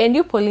 And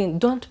you, Pauline,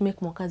 don't make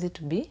Mwakazi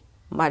to be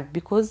mad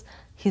because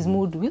his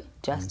mood will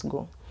just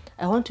go.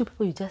 I want you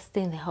people, you just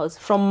stay in the house.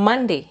 From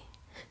Monday,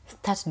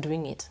 start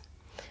doing it.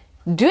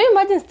 Do you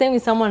imagine staying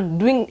with someone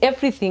doing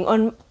everything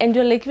and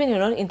you're like, even you're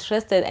not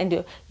interested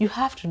and you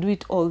have to do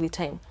it all the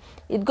time?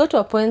 It got to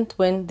a point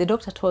when the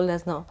doctor told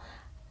us now,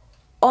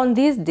 on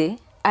this day,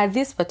 at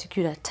this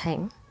particular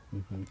time,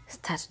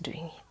 start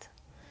doing it.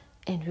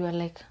 And we were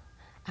like,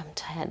 I'm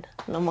tired.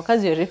 No,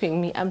 Mwakazi, you're raping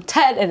me. I'm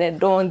tired and I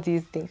don't want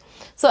these things.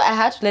 So I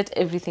had to let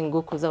everything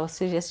go because I was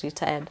seriously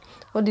tired.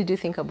 What did you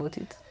think about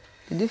it?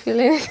 Did you feel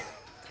it?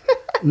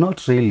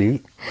 Not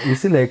really. You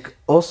see, like,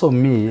 also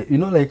me, you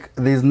know, like,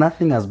 there's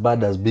nothing as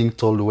bad as being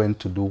told when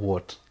to do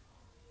what.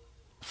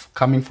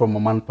 Coming from a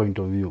man point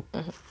of view.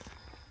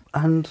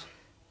 And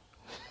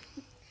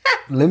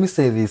let me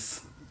say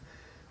this.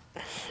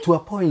 To a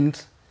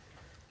point,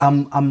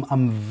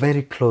 I'm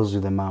very close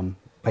with the mom.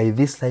 By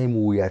this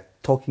time, we are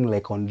talking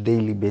like on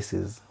daily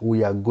basis.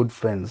 We are good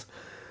friends.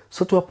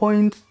 So to a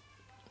point,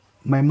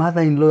 my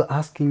mother-in-law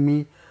asking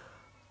me,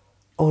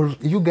 "Oh,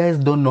 you guys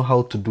don't know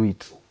how to do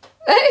it."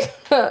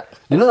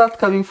 You know, that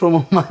coming from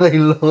a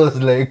mother-in-law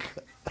was like,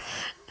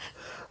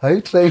 are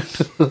you trying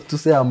to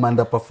say I'm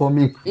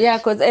underperforming? Yeah,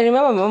 because I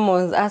remember my mom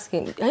was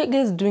asking, are you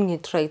guys doing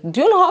it right?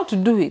 Do you know how to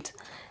do it?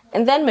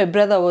 And then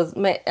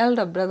my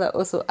elder brother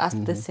also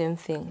asked the same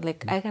thing.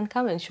 Like, I can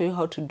come and show you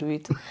how to do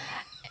it.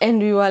 And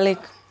we were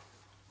like...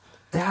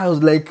 Yeah, I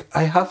was like,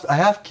 I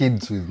have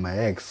kids with my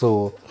ex,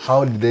 so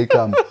how did they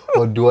come?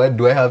 Or do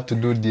I have to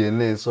do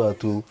DNA so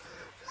to,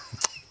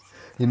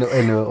 you know,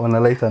 anyway, on a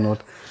lighter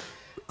note.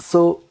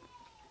 So,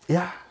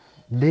 yeah,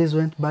 days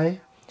went by.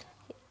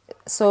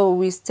 So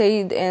we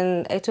stayed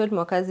and I told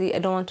Mwakazi, I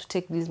don't want to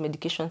take these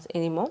medications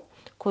anymore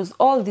because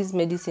all these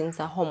medicines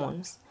are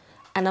hormones.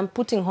 And I'm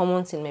putting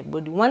hormones in my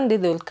body. One day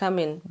they will come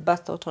and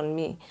burst out on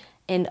me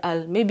and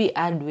I'll maybe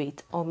add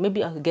weight or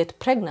maybe I'll get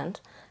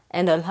pregnant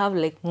and I'll have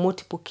like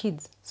multiple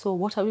kids. So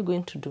what are we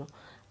going to do?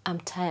 I'm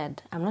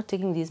tired. I'm not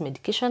taking this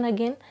medication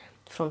again.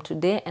 from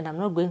today, and I'm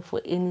not going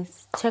for any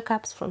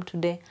checkups from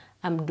today.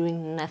 I'm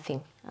doing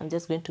nothing. I'm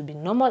just going to be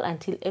normal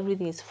until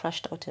everything is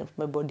flushed out of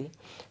my body.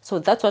 So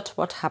that's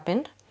what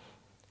happened.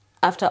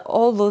 After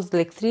all those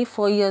like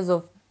 3-4 years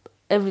of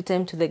every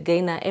time to the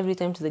gyna,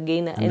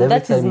 and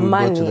that is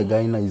money. Go to the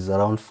gyna is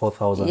around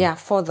 4,000. Yeah,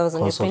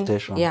 4,000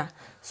 consultation. Yeah.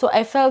 So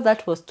I felt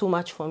that was too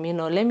much for me.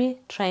 Now let me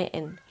try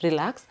and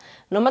relax.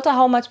 No matter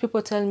how much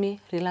people tell me,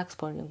 relax,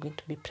 Paul, you're going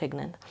to be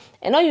pregnant.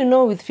 And now you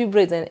know with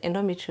fibroids and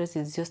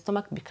endometriosis, your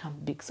stomach becomes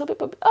big. So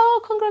people,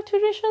 oh,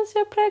 congratulations,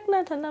 you're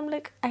pregnant. And I'm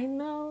like, I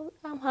know,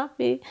 I'm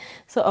happy.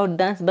 So I'll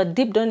dance. But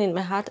deep down in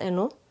my heart, I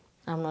know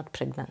I'm not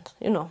pregnant,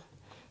 you know.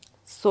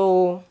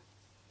 So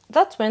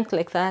that went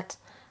like that.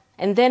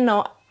 And then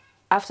now,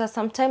 after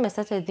some time, I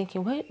started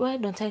thinking, why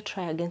don't I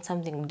try again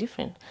something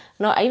different?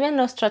 Now, I even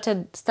now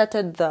started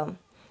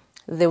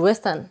the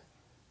Western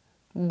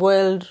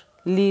boiled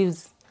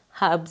leaves,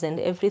 herbs, and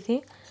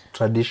everything.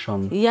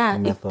 Tradition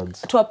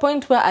methods. To a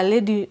point where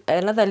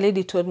another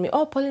lady told me,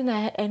 oh, Pauline,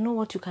 I know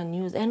what you can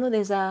use. I know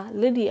there's a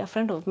lady, a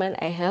friend of mine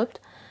I helped.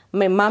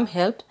 My mom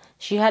helped.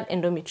 She had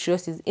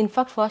endometriosis. In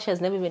fact, for her, she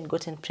has never even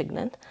gotten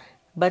pregnant.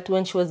 But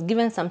when she was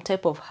given some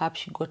type of herb,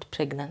 she got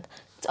pregnant.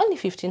 It's only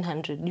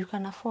 1,500. You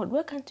can afford.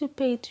 Why can't you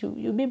pay it?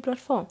 You'll be brought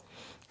for.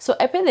 So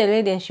I paid the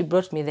lady and she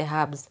brought me the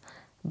herbs.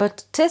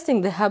 But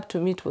tasting the herb to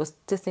me, it was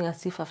tasting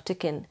as if I've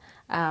taken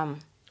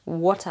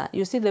water.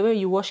 You see the way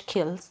you wash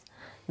kills,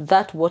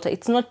 that water.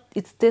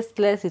 It's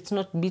tasteless. It's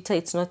not bitter.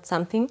 It's not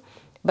something.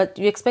 But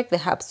you expect the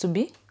herbs to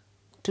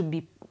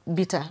be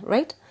bitter,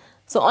 right?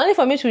 So only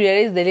for me to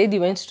realize the lady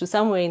went to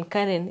somewhere in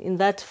Karen, in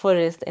that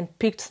forest, and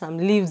picked some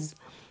leaves,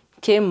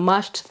 came,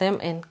 mashed them,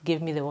 and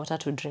gave me the water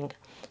to drink.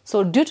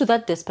 So due to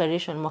that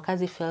desperation,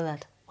 Mwakazi felt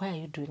that, why are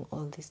you doing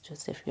all this,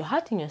 Joseph? You're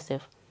hurting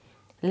yourself.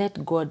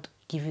 Let God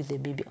give you the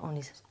baby on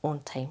his own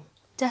time.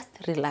 Just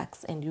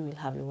relax and you will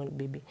have your own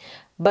baby.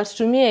 But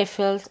to me, I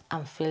felt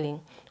I'm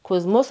failing.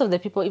 Because most of the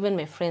people, even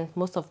my friends,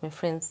 most of my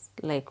friends,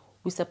 like,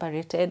 we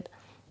separated.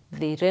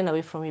 They ran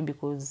away from me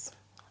because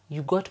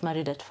you got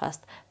married at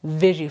first,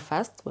 very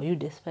fast. Were you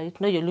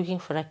desperate? No, you're looking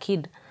for a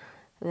kid.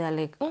 They're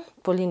like,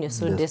 Pauline, you're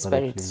so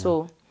desperate. Yeah.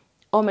 So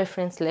all my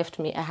friends left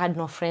me. I had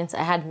no friends.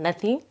 I had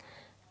nothing.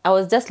 I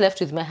was just left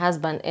with my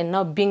husband. And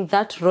now being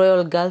that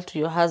royal girl to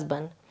your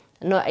husband,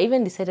 no, I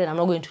even decided I'm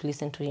not going to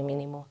listen to him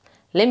anymore.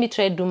 Let me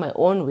try to do my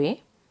own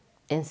way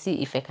and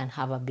see if I can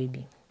have a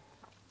baby.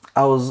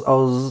 I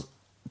was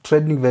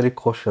treading very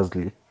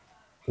cautiously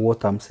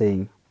what I'm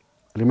saying.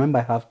 Remember,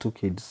 I have 2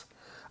 kids.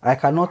 I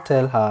cannot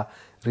tell her,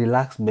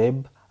 relax,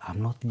 babe,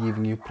 I'm not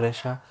giving you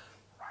pressure.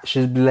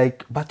 She'll be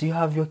like, but you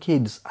have your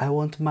kids. I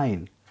want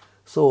mine.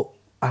 So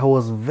I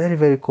was very,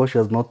 very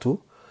cautious not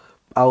to.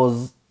 I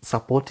was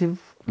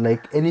supportive.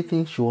 Like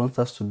anything she wants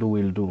us to do,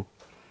 we'll do.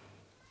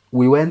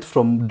 We went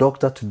from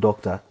doctor to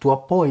doctor. To a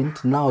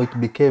point, now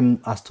it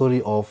became a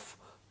story of,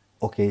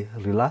 okay,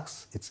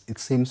 relax. It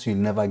seems you'll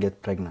never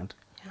get pregnant.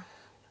 Yeah.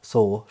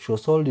 So she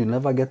was told, you'll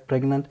never get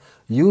pregnant.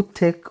 You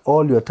take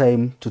all your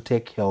time to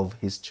take care of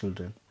his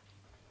children.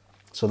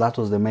 So that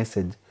was the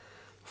message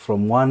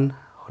from one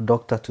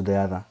doctor to the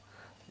other.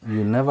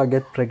 You'll never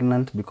get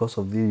pregnant because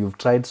of this. You've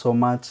tried so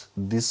much.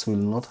 This will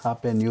not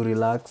happen. You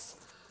relax.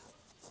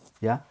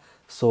 Yeah.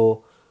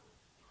 So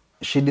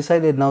she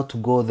decided now to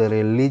go the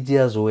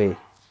religious way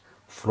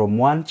from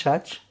one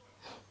church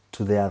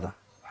to the other.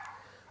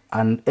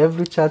 And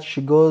every church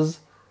she goes,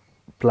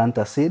 plant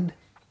a seed.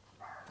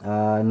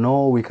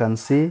 No, we can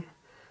see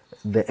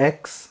the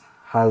ex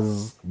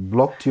has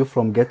blocked you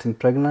from getting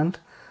pregnant.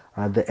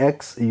 The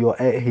ex,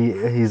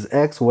 his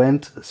ex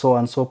went so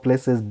and so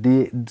places,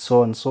 did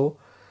so and so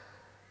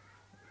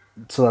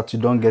that you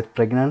don't get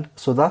pregnant.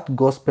 So that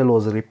gospel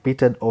was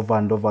repeated over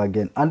and over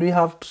again. And we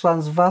have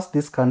transversed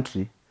this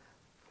country.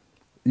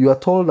 You are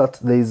told that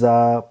there is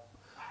a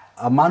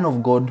man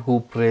of God who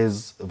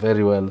prays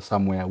very well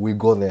somewhere. We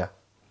go there.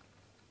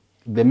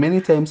 The many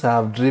times I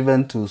have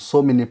driven to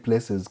so many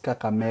places,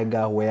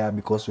 Kakamega, where,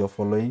 because you're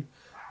following,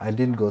 I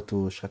didn't go to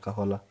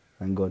Shakahola,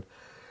 thank God.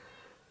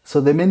 So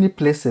the many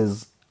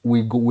places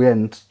we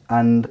went,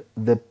 and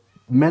the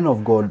men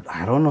of God,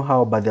 I don't know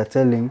how, but they're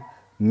telling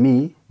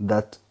me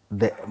that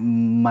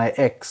my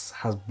ex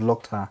has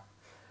blocked her.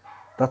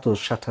 That was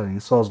shattering.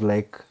 So I was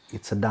like,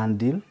 it's a done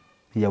deal.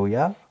 Here we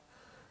are.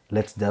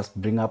 Let's just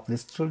bring up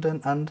these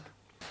children. And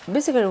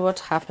basically what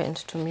happened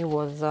to me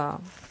was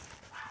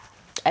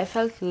I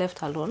felt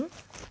left alone,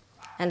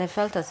 and I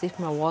felt as if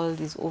my world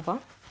is over,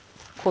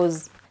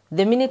 because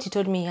the minute he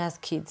told me he has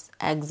kids,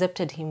 I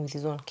accepted him with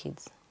his own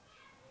kids,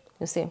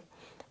 you see.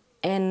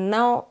 And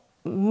now,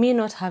 me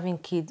not having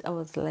kids, I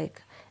was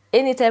like,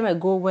 anytime I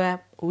go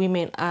where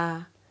women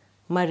are,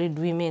 married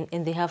women,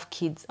 and they have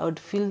kids, I would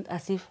feel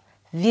as if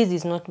this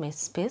is not my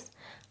space,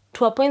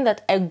 to a point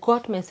that I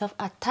got myself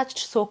attached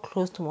so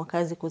close to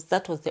Mwakazi, because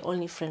that was the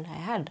only friend I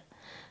had.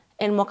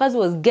 And Mwakazi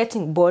was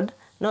getting bored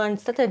now and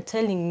started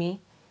telling me,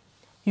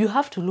 you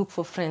have to look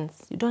for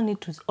friends. You don't need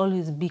to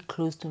always be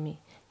close to me.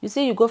 You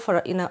say you go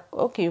for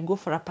you go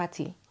for a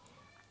party.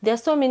 There are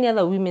so many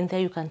other women there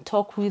you can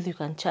talk with, you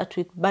can chat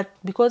with, but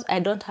because I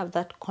don't have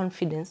that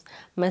confidence,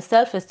 my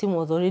self-esteem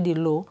was already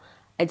low.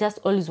 I just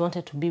always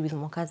wanted to be with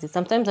Mwakazi.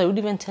 Sometimes I would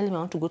even tell him I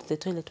want to go to the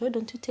toilet. Why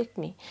don't you take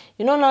me?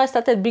 You know, now I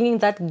started bringing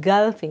that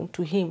girl thing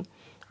to him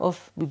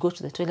of we go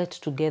to the toilet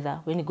together.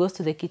 When he goes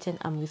to the kitchen,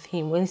 I'm with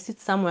him. When he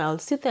sits somewhere, I'll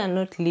sit there and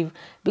not leave.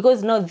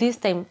 Because now this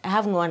time, I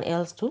have no one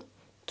else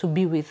to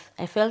be with.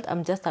 I felt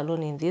I'm just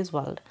alone in this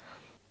world.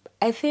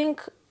 I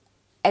think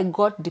I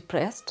got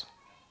depressed.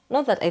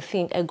 Not that I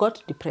think, I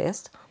got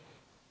depressed.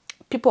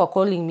 People are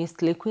calling me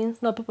slay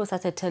queens. Now people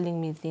started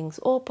telling me things.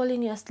 Oh,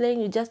 Pauline, you're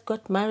slaying. You just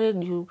got married.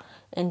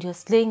 And you're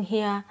slaying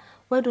here.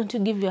 Why don't you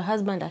give your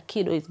husband a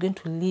kid or he's going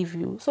to leave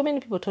you? So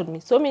many people told me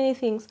so many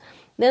things.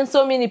 Then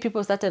so many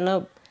people started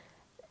now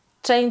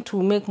trying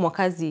to make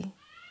Mwakazi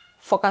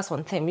focus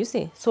on them. You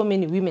see, so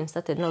many women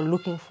started now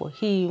looking for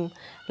him.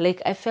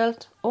 Like I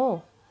felt,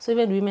 oh, so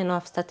even women now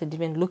have started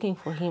even looking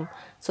for him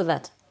so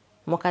that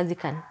Mwakazi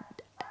can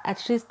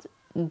at least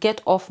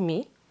get off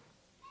me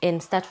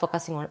and start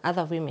focusing on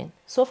other women.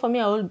 So for me,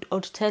 I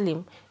would tell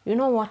him, you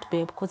know what,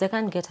 babe, because I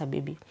can't get a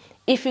baby.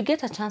 If you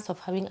get a chance of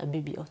having a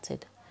baby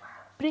outside,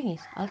 bring it.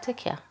 I'll take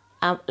care.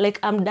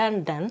 I'm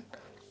done.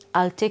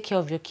 I'll take care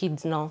of your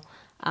kids now.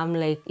 I'm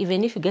like,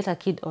 even if you get a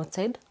kid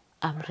outside,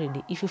 I'm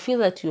ready. If you feel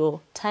that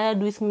you're tired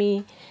with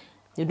me,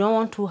 you don't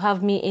want to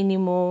have me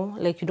anymore,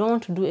 like you don't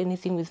want to do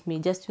anything with me,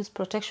 just use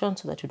protection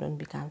so that you don't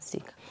become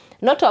sick.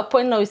 Not to a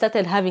point now we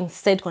started having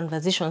side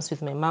conversations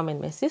with my mom and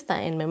my sister,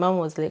 and my mom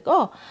was like,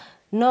 oh,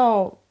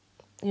 no,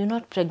 you're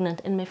not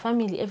pregnant. In my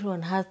family,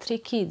 everyone has 3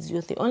 kids.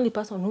 You're the only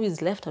person who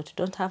is left out. You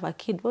don't have a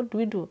kid. What do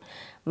we do?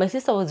 My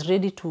sister was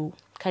ready to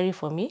carry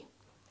for me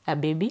a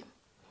baby.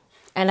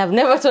 And I've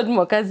never told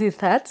Mwakazi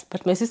that,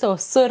 but my sister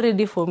was so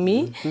ready for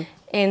me.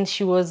 And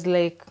she was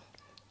like,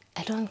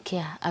 I don't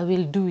care. I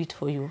will do it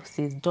for you,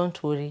 sis.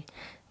 Don't worry.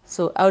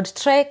 So I would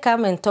try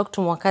come and talk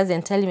to Mwakazi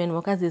and tell him, and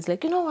Mwakazi is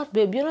like, you know what,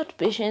 babe, you're not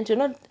patient. You're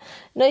not,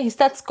 he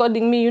starts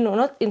scolding me,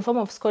 not in form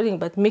of scolding,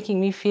 but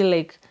making me feel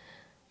like,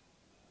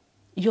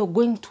 you're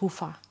going too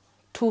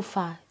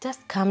far.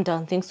 Just calm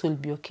down. Things will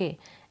be okay.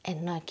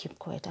 And now I keep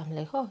quiet. I'm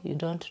like, oh, you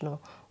don't know.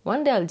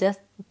 One day I'll just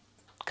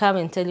come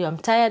and tell you I'm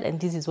tired and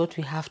this is what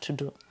we have to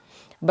do.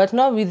 But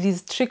now with his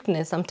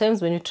strictness,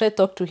 sometimes when you try to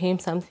talk to him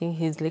something,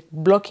 he's like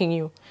blocking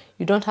you.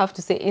 You don't have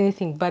to say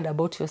anything bad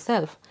about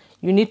yourself.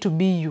 You need to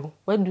be you.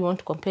 Why do you want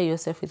to compare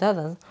yourself with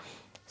others?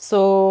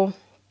 So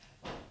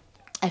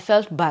I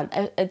felt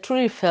bad. I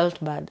truly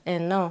felt bad.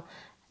 And now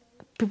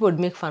people would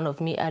make fun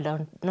of me. I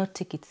don't not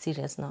take it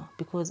serious now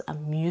because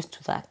I'm used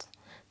to that.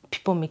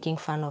 People making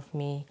fun of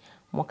me.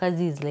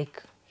 Mwakazi is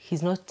like,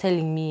 he's not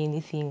telling me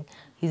anything.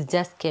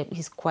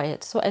 He's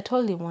quiet. So I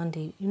told him one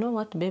day, you know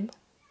what, babe?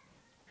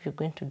 We're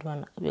going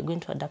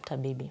to adopt a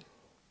baby.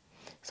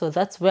 So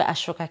that's where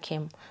Ashoka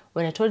came.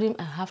 When I told him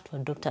I have to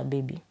adopt a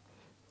baby,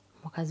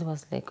 Mwakazi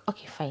was like,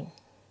 okay, fine,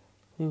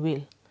 we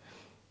will.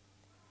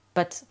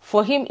 But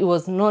for him, it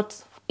was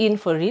not in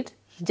for it.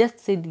 He just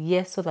said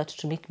yes so that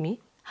to make me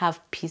have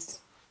peace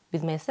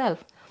with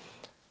myself.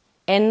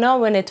 And now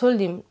when I told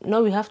him,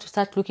 no, we have to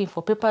start looking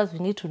for papers, we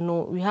need to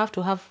know, we have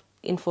to have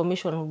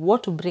information on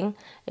what to bring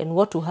and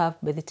what to have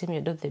by the time you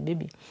adopt the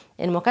baby.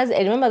 And Mwakazi,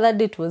 I remember that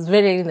day, it was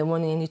very early in the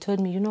morning, and he told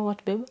me, you know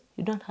what, babe,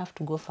 you don't have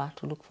to go far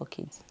to look for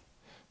kids.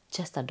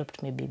 Just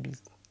adopt my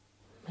babies.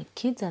 My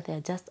kids are there,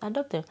 just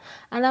adopt them.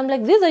 And I'm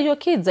like, these are your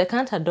kids, I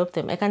can't adopt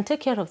them. I can take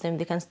care of them,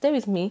 they can stay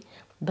with me,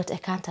 but I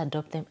can't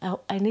adopt them.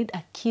 I need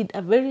a kid,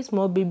 a very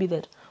small baby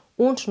that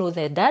won't know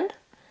their dad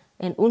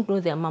and won't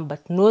know their mom,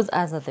 but knows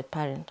us as a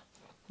parent.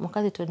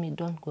 Mwakazi told me,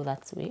 don't go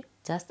that way.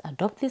 Just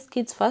adopt these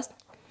kids first.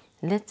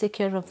 Let's take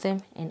care of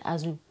them. And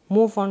as we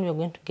move on, we're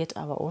going to get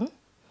our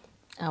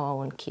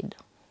own kid.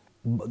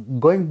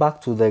 Going back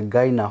to the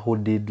guy now who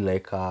did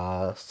like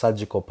a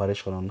surgical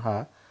operation on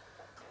her,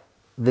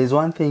 there's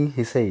one thing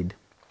he said.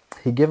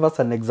 He gave us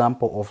an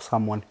example of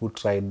someone who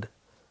tried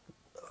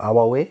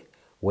our way,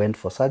 went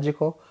for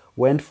surgical,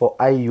 went for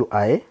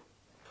IUI,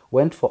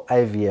 went for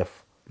IVF.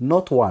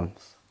 Not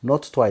once,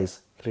 not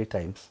twice, 3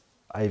 times.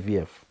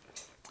 IVF.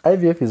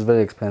 IVF is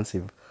very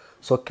expensive.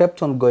 So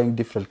kept on going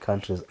different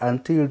countries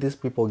until these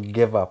people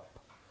gave up.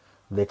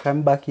 They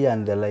come back here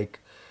and they're like,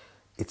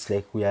 it's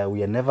like we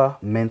are never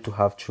meant to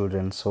have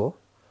children, so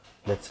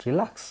let's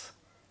relax.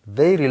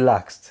 They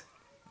relaxed.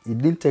 It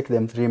didn't take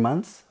them 3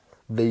 months.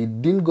 They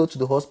didn't go to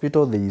the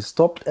hospital. They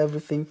stopped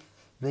everything.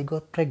 They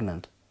got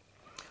pregnant.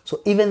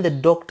 So even the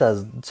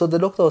doctors, so the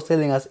doctor was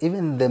telling us,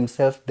 even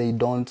themselves, they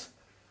don't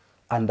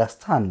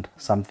understand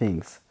some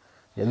things.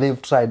 Yeah,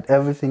 they've tried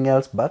everything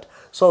else, but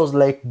so I was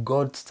like,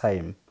 God's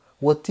time.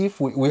 What if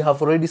we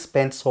have already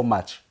spent so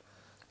much,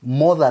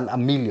 more than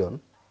 $1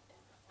 million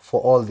for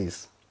all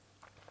this,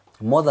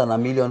 more than $1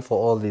 million for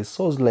all this.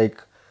 So it's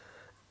like,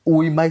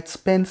 we might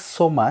spend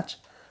so much,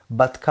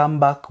 but come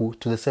back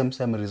to the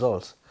same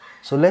results.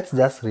 So let's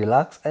just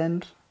relax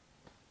and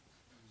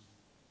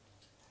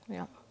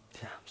yeah.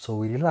 So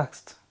we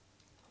relaxed.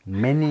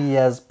 Many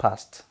years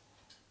passed.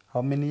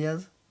 How many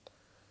years?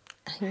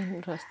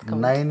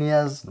 9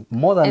 years,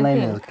 more than 9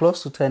 years,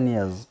 close to 10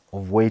 years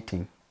of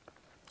waiting.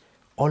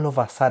 all of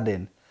a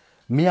sudden,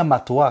 me, I'm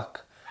at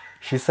work.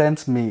 She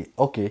sends me,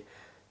 okay.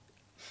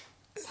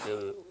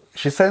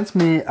 She sends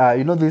me,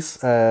 you know, this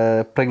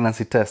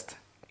pregnancy test.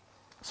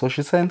 So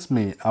she sends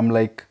me. I'm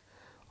like,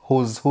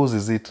 whose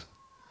is it?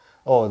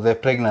 Oh, the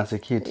pregnancy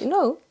kit.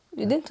 No,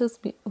 you didn't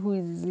ask me who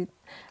is it.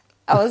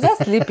 I was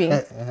just sleeping.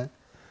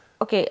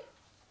 Okay,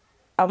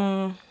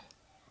 I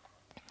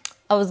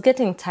was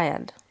getting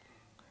tired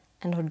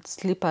and would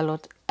sleep a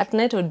lot. At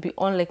night, I would be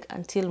on like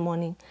until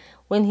morning.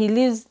 When he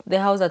leaves the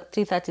house at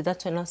 3:30,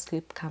 that's when our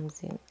sleep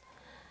comes in.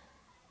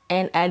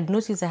 And I'd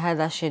noticed I had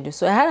that schedule.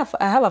 So I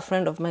have a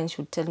friend of mine,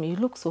 she would tell me, you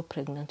look so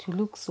pregnant. You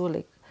look so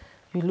like,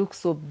 you look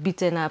so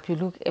beaten up. You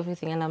look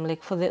everything. And I'm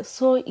like, for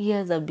the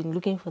years I've been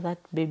looking for that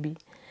baby.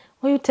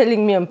 Why are you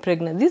telling me I'm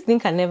pregnant? This thing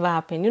can never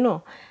happen, you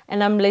know.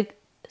 And I'm like,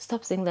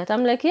 stop saying that.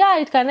 I'm like, yeah,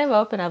 it can never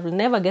happen. I will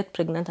never get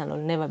pregnant and I'll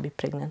never be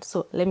pregnant.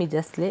 So let me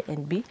just lay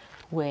and be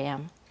where I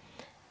am.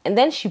 And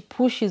then she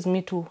pushes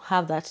me to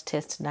have that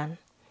test done.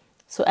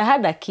 So I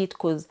had a kit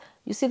because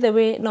you see the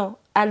way, no,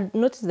 I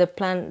noticed the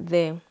plan,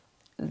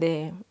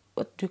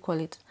 what do you call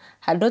it?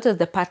 I noticed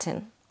the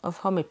pattern of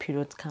how my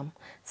periods come.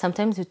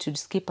 Sometimes it would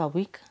skip a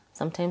week,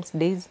 sometimes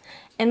days.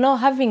 And now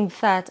having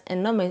that,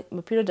 and now my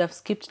period have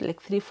skipped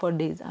like 3-4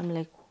 days. I'm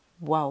like,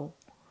 wow.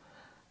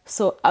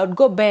 So I would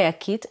go buy a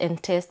kit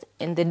and test.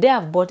 And the day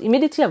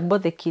immediately I've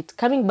bought the kit,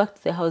 coming back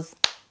to the house,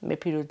 my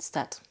periods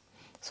start.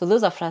 So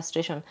those are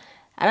frustration.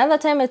 Another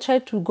time I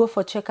tried to go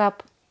for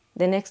checkup,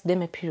 the next day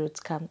my periods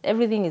come.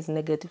 Everything is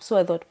negative. So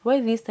I thought,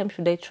 why this time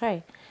should I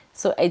try?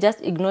 So I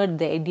just ignored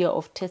the idea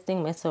of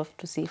testing myself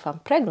to see if I'm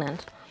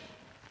pregnant.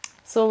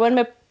 So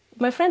when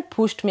my friend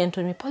pushed me and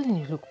told me, Pauline,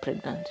 you look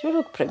pregnant. You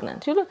look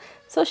pregnant. You look.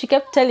 So she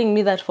kept telling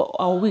me that for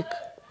a week.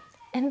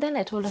 And then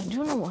I told her, do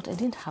you know what? I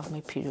didn't have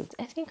my periods.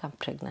 I think I'm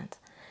pregnant.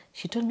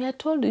 She told me, I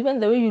told you, even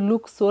the way you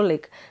look so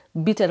like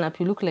beaten up,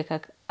 you look like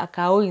a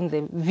cow in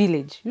the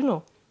village, you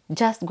know,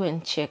 just go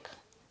and check.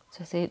 So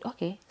I said,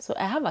 okay. So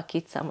I have a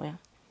kit somewhere.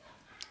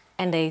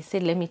 And I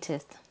said, let me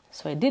test.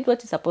 So I did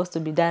what is supposed to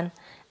be done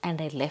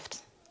and I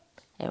left.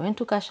 I went,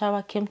 took a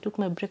shower, came, took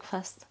my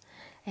breakfast,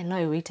 and now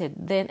I waited.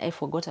 Then I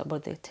forgot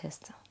about the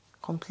test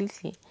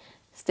completely.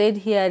 Stayed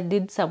here,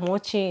 did some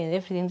watching and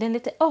everything. Then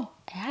later, oh,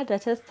 I had a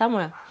test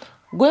somewhere.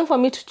 Going for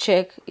me to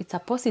check, it's a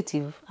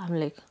positive. I'm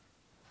like,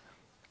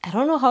 I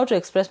don't know how to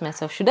express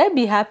myself. Should I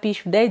be happy?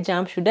 Should I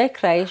jump? Should I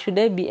cry? Should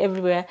I be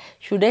everywhere?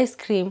 Should I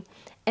scream?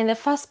 And the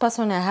first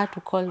person I had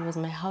to call was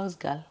my house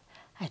girl.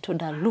 I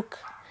told her, look.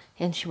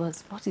 And she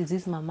was, what is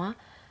this, mama?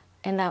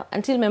 And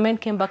until my mind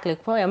came back,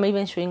 like, why am I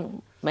even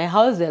showing my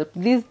house help?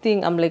 This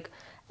thing, I'm like,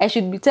 I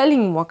should be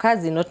telling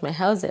Mwakazi, not my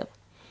house help.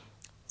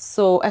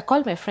 So I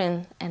called my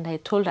friend and I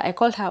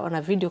called her on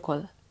a video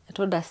call. I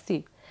told her,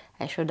 see,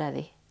 I showed her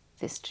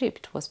the strip.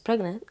 It was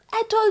pregnant.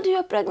 I told you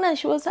you're pregnant.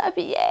 She was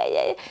happy.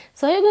 Yeah.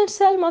 So are you going to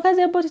tell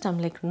Mwakazi about it? I'm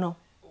like, no.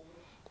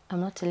 I'm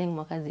not telling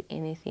Mwakazi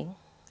anything.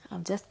 I'll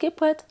just keep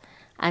it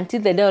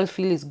until the day I'll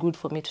feel it's good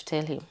for me to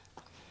tell him.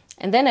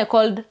 And then I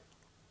called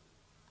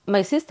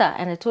my sister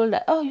and I told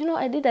her, oh, you know,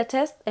 I did a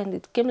test and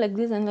it came like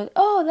this. And like,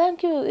 oh,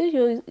 thank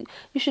you.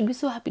 You should be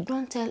so happy.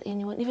 Don't tell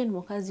anyone, even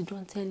Mwakazi,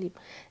 don't tell him.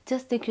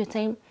 Just take your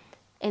time.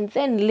 And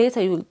then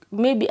later, you'll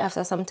maybe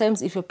after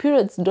sometimes, if your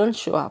periods don't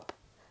show up,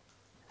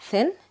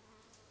 then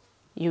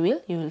you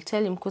will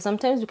tell him. Because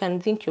sometimes you can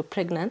think you're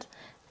pregnant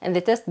and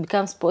the test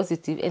becomes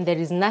positive and there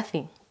is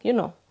nothing, you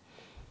know.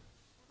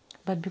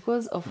 But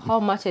because of how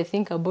much I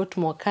think about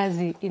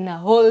Mwakazi in a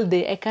whole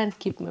day, I can't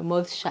keep my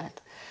mouth shut.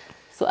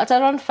 So at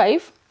around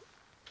 5,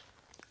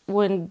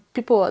 when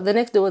the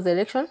next day was the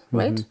election,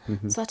 right?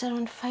 So at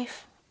around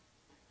 5,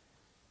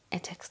 I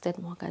texted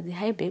Mwakazi,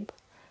 hi, babe.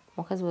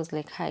 Mwakazi was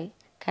like, hi,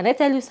 can I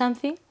tell you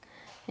something?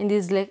 And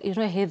he's like, you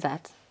know, I hate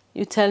that.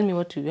 You tell me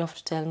what you have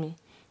to tell me.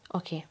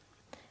 Okay.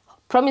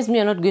 Promise me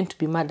you're not going to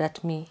be mad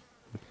at me.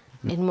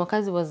 And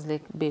Mwakazi was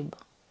like, babe,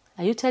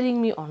 are you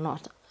telling me or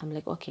not? I'm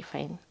like, okay,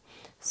 fine.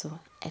 So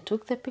I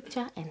took the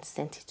picture and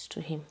sent it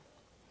to him.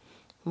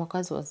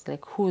 Mwakazi was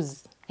like,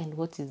 whose and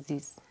what is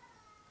this?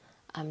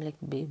 I'm like,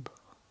 babe,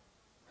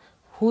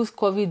 whose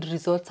COVID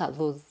results are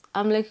those?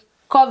 I'm like,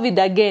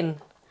 COVID again.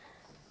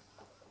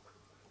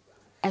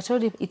 I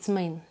told him, it's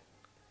mine.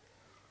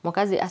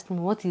 Mwakazi asked me,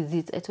 what is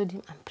it? I told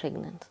him, I'm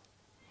pregnant.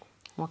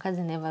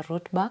 Mwakazi never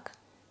wrote back.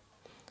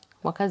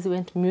 Mwakazi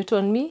went mute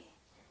on me.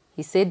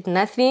 He said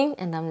nothing.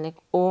 And I'm like,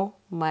 oh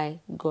my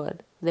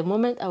God. The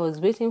moment I was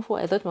waiting for,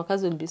 I thought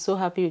Mwakazi would be so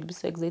happy, would be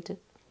so excited.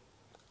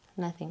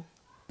 Nothing.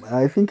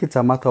 I think it's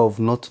a matter of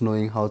not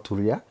knowing how to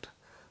react.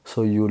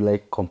 So you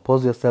like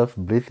compose yourself,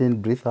 breathe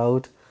in, breathe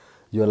out.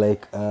 You're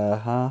like,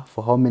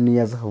 for how many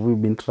years have we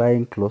been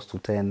trying? Close to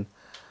 10.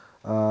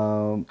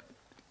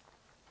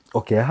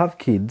 Okay, I have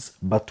kids,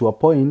 but to a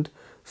point,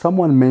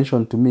 someone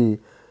mentioned to me,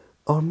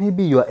 or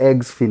maybe your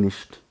eggs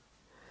finished.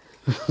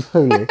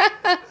 So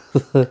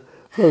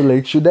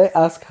like, should I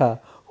ask her,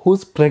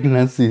 whose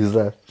pregnancy is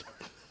that?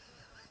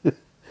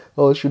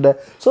 Or should I?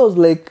 So I was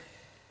like,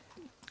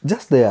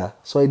 just there.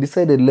 So I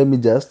decided, let me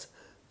just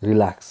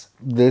relax.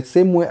 The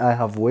same way I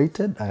have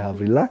waited, I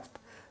have relaxed.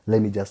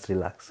 Let me just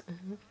relax.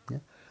 Yeah.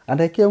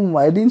 And I came,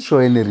 I didn't show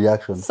any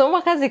reaction. So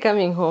Mwakazi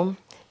coming home,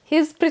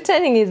 he's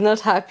pretending he's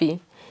not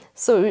happy.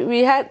 So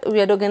we had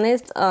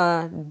organized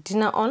a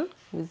dinner on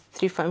with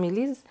 3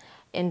 families,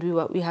 and we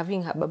were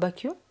having a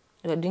barbecue.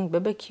 We were doing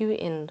barbecue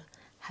and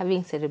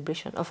having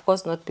celebration. Of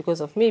course, not because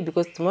of me,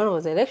 because tomorrow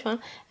was election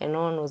and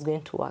no one was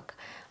going to work.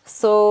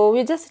 So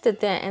we just seated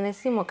there, and I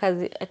see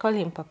Mwakazi, I call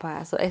him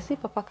Papa. So I see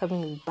Papa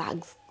coming with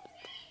bags,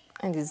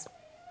 and he's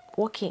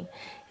walking.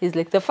 He's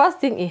like, the first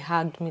thing he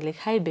hugged me, like,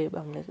 hi babe.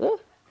 I'm like, oh,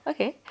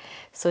 okay.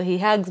 So he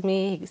hugs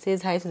me, he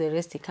says hi to the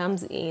rest, he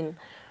comes in,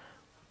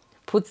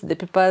 puts the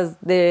papers,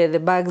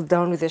 the bags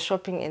down with the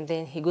shopping, and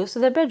then he goes to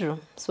the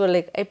bedroom. So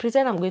like, I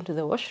pretend I'm going to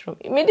the washroom.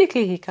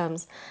 Immediately he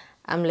comes.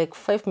 I'm like,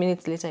 5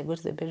 minutes later, I go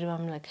to the bedroom.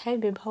 I'm like, hi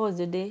babe, how was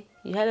your day?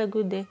 You had a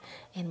good day?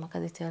 And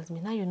Mwakazi tells me,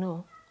 now you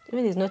know.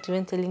 Even he's not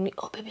even telling me,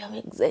 oh baby, I'm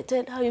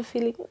excited, how are you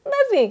feeling?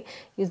 Nothing.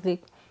 He's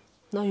like,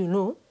 now you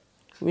know,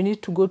 we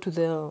need to go to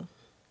the,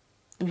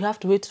 we have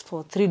to wait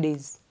for 3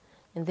 days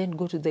and then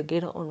go to the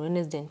gate on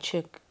Wednesday and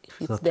check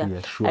if it's there.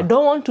 Yeah, sure. I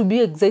don't want to be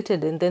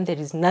excited and then there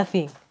is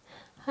nothing.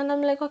 And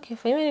I'm like, okay,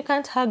 fine, you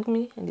can't hug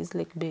me. And he's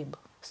like, babe,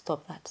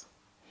 stop that.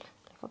 I'm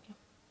like, okay.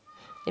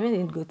 Even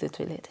didn't go to the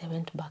toilet. I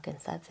went back and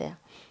sat there.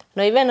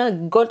 Now even I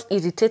got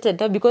irritated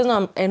now because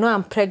now I know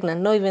I'm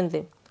pregnant. Now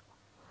even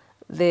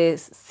the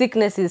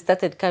sicknesses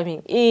started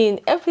coming in.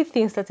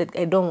 Everything started.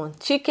 I don't want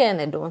chicken.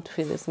 I don't want to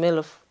feel the smell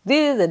of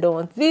this. I don't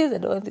want this. I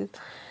don't want this.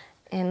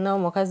 And now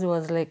Mwakazi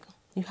was like,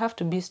 you have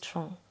to be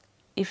strong.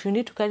 If you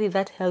need to carry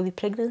that healthy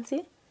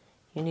pregnancy,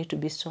 you need to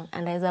be strong.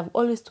 And as I've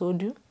always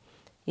told you,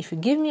 if you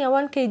give me a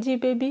 1 kg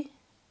baby,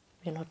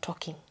 we're not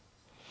talking.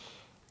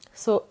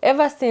 So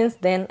ever since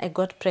then, I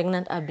got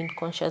pregnant. I've been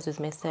conscious with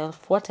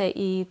myself, what I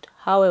eat,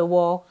 how I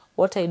walk,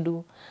 what I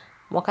do.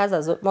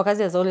 Mwakazi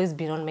has always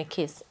been on my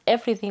case,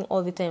 everything,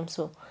 all the time.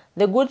 So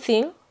the good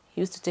thing,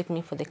 he used to take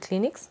me for the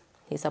clinics.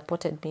 He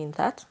supported me in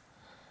that.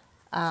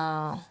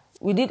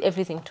 We did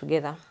everything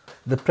together.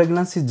 The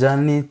pregnancy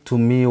journey to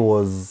me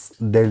was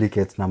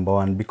delicate, number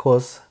one,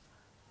 because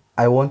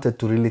I wanted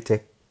to really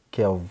take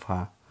care of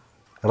her,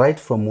 right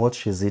from what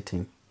she's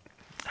eating.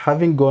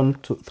 Having gone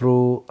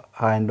through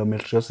her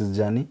endometriosis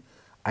journey,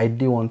 I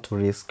didn't want to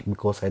risk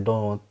because I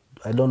don't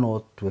know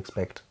what to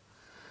expect.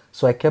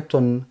 So I kept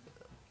on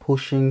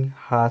pushing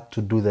her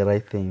to do the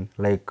right thing,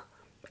 like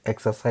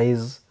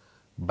exercise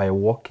by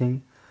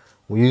walking.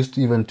 We used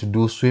to even to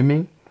do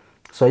swimming.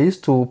 So I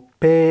used to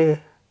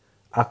pay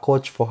a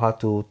coach for her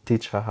to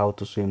teach her how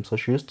to swim. So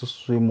she used to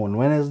swim on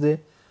Wednesday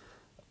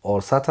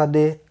or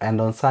Saturday,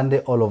 and on Sunday,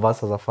 all of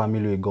us as a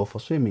family, we go for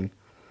swimming.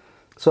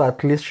 So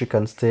at least she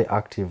can stay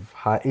active.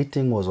 Her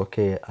eating was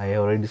okay. I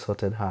already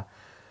sorted her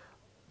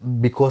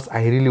because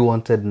I really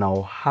wanted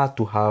now her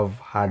to have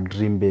her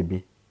dream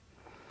baby.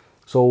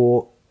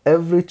 So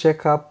every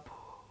checkup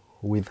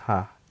with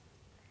her,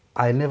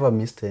 I never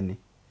missed any.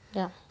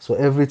 Yeah. So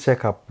every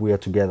checkup we are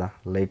together.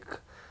 Like,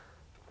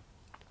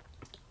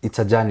 it's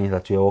a journey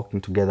that we are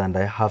walking together, and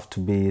I have to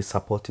be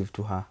supportive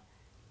to her,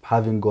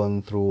 having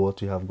gone through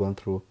what we have gone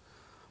through.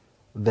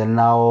 Then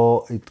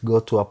now it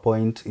got to a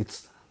point,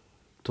 it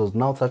was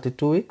now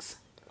 32 weeks.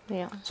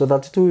 Yeah. So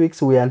 32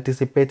 weeks we are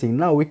anticipating.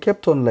 Now we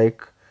kept on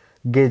like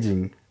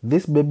gauging.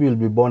 This baby will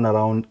be born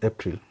around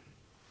April.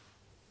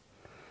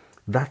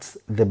 That's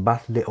the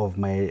birthday of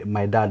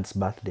my dad's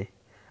birthday.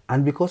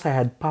 And because I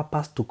had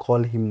purpose to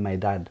call him my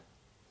dad,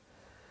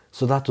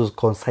 so that was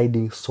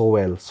coinciding so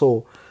well.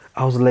 So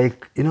I was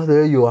like, you know, the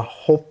way you are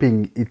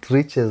hoping it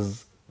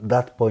reaches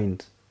that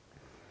point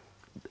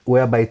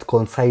whereby it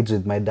coincides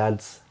with my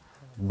dad's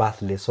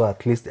birthday. So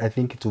at least I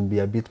think it will be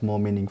a bit more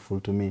meaningful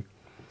to me.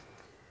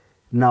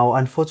 Now,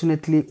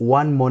 unfortunately,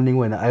 one morning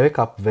when I wake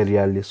up very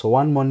early. So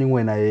one morning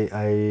when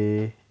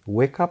I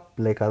wake up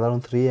like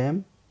around 3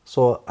 a.m.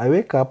 So I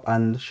wake up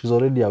and she's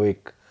already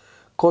awake.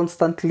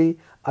 Constantly,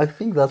 I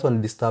think that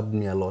one disturbed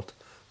me a lot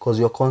because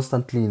you're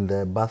constantly in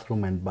the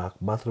bathroom and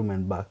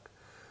back.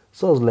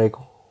 So I was like,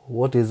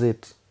 what is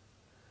it?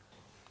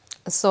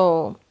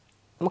 So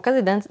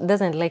Mwakazi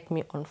doesn't like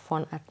me on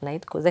phone at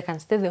night because I can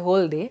stay the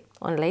whole day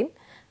online,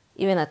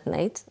 even at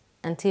night,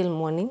 until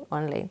morning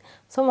online.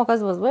 So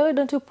Mwakazi was, why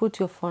don't you put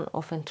your phone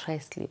off and try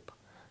sleep?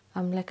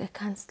 I'm like, I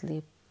can't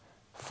sleep.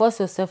 Force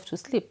yourself to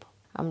sleep.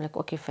 I'm like,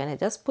 okay, fine. I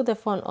just put the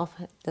phone off,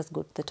 just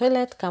go to the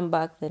toilet, come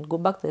back, then go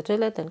back to the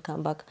toilet, and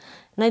come back.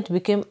 Now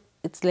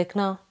it's like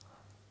now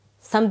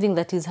something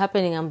that is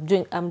happening.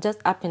 I'm just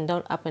up and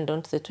down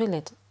to the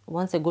toilet.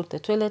 Once I go to the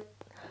toilet,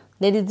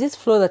 there is this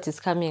flow that is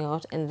coming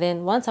out, and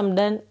then once I'm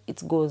done,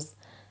 it goes.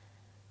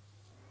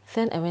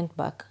 Then I went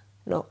back.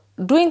 No,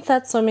 doing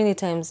that so many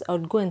times, I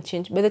would go and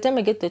change. By the time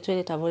I get to the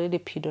toilet, I've already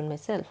peed on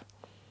myself.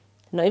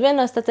 No, even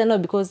I started now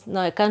because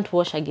now I can't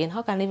wash again.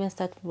 How can I even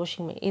start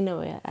washing my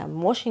innerwear?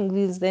 I'm washing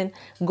this, then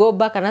go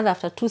back another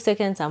after 2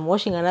 seconds. I'm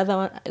washing another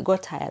one. I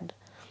got tired.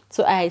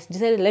 So I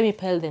decided, let me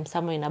pile them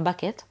somewhere in a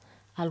bucket.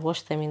 I'll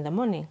wash them in the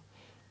morning.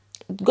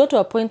 It got to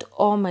a point,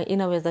 all my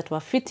innerwears that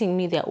were fitting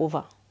me, they're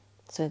over.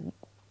 So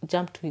I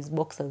jumped to his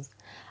boxers.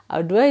 I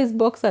would wear his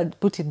boxer, I'd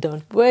put it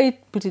down.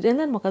 Put it. And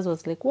then Mwakazi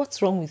was like,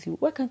 what's wrong with you?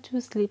 Why can't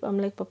you sleep? I'm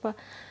like, Papa,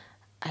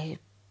 I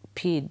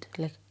peed,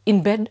 like,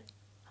 in bed.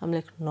 I'm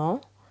like,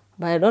 no,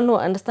 but I don't know,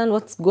 understand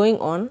what's going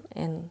on.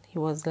 And he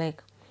was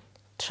like,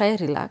 try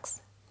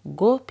relax,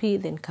 go pee,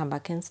 then come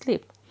back and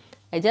sleep.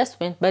 I just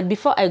went, but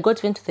before I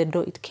went to the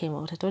door, it came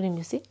out. I told him,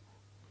 you see,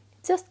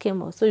 it just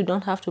came out, so you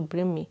don't have to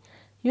bring me.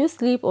 You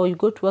sleep or you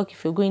go to work.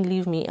 If you're going to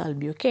leave me, I'll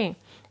be okay.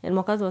 And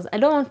Mwakazi was, I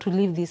don't want to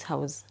leave this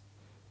house.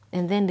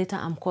 And then later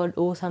I'm called,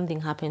 oh,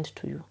 something happened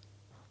to you.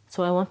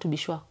 So I want to be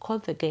sure, call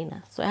the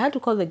gainer. So I had to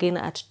call the gainer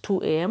at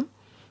 2 a.m.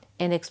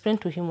 and explain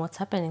to him what's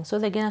happening. So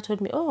the gainer told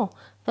me, oh,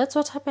 that's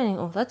what's happening.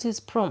 Oh, that is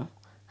prom.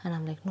 And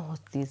I'm like, no,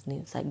 what's these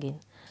names again?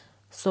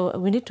 So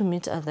we need to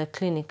meet at the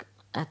clinic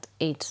at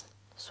 8.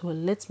 So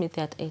let's meet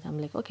there at 8. I'm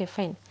like, okay,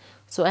 fine.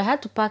 So I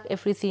had to pack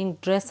everything,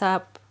 dress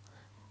up,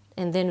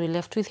 and then we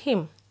left with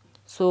him.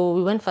 So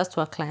we went first to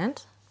our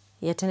client.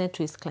 He attended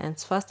to his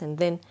clients first, and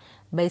then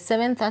by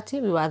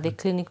 7:30, we were at the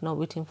clinic now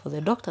waiting for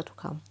the doctor to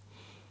come.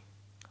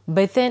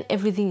 By then,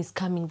 everything is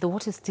coming. The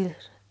water is still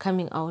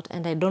coming out,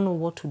 and I don't know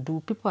what to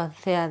do. People are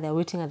there. They're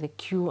waiting at the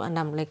queue, and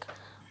I'm like,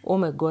 oh,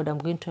 my God, I'm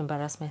going to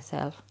embarrass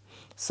myself.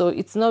 So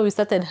it's now we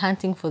started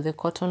hunting for the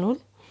cotton wool.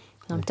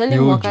 I'm telling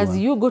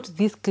Mwakazi, you go to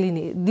this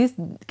clinic, this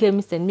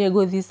chemist, and me, I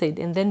go this side,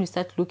 and then we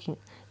start looking.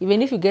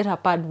 Even if you get a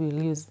pad,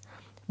 we'll use.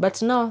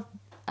 But now,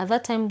 at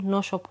that time,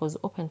 no shop was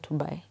open to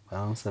buy.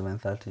 Around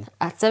 7:30.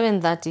 At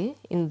 7:30,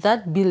 in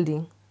that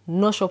building,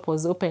 no shop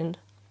was opened.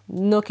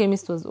 No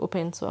chemist was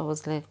open. So I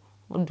was like,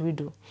 what do we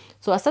do?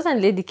 So a certain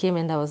lady came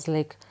and I was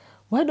like,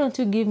 why don't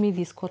you give me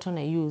this cotton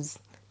I use?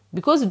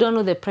 Because you don't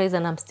know the price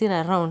and I'm still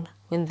around,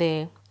 when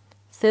the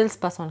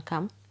salesperson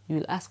come, you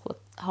will ask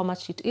how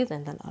much it is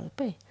and then I'll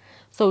pay.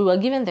 So we were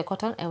given the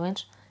cotton. I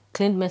went,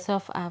 cleaned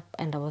myself up,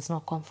 and I was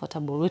not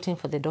comfortable waiting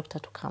for the doctor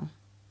to come.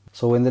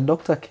 So when the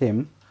doctor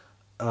came,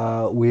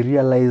 we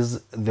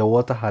realized the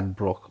water had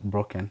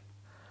broken.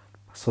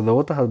 So the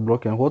water had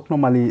broken. What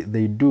normally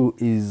they do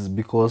is,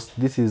 because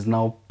this is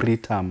now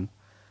pre-term,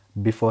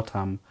 before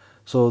term,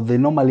 so they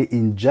normally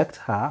inject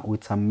her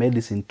with some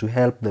medicine to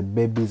help the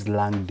baby's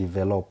lung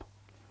develop.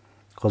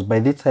 Because by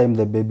this time,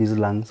 the baby's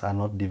lungs are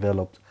not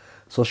developed.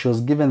 So she was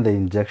given the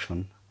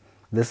injection.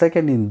 The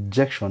second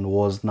injection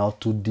was now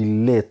to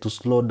delay, to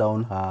slow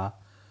down her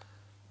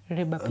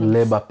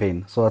labor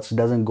pain, so that she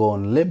doesn't go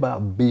on labor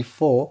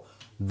before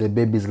the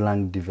baby's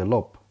lung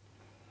develop.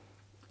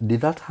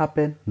 Did that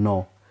happen?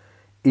 No.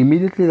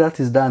 Immediately that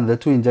is done, the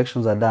 2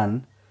 injections are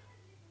done,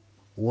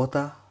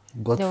 water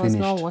got finished. There was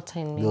no water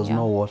in me. There was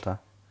no water.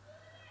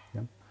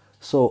 Yeah.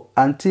 So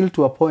until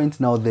to a point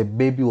now, the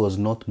baby was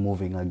not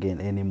moving again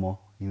anymore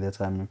in the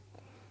time.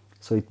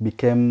 So it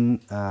became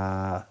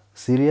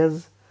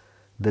serious.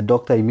 The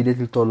doctor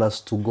immediately told us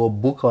to go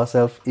book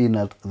ourselves in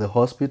at the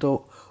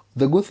hospital.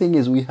 The good thing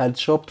is we had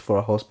shopped for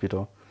a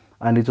hospital,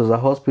 and it was a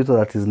hospital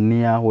that is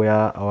near where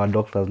our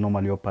doctors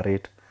normally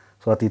operate,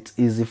 so that it's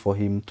easy for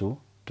him to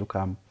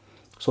come.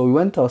 So we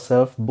went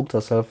ourselves, booked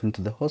ourselves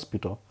into the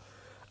hospital,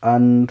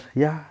 and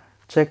yeah,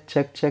 check.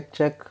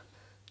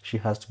 She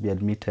has to be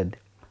admitted.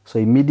 So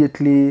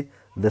immediately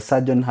the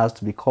surgeon has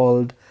to be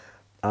called,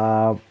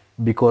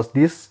 because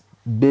this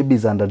baby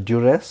is under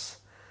duress.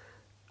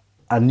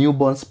 A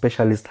newborn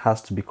specialist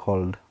has to be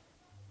called.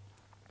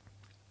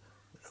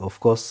 Of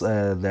course,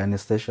 the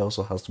anesthesia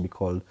also has to be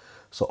called.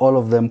 So all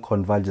of them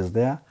converges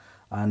there,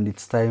 and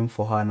it's time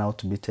for her now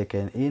to be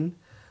taken in.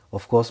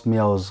 Of course, me,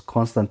 I was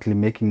constantly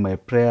making my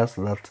prayers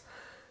that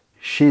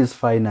she is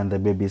fine and the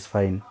baby is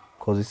fine.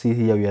 Because you see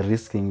here, we are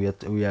risking,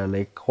 we are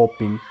like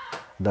hoping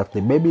that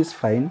the baby is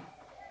fine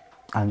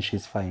and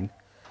she's fine.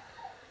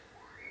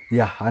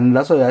 Yeah, and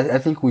that's why I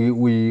think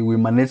we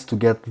managed to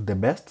get the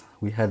best.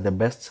 We had the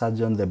best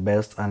surgeon, the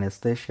best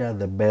anesthesia,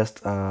 the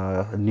best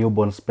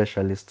newborn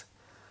specialist.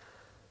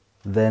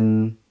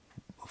 Then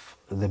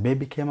the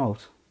baby came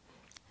out.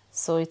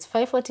 So it's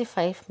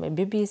 5:45. My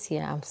baby is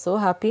here. I'm so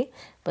happy.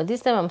 But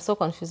this time I'm so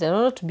confused. I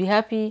don't know to be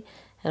happy.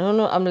 I don't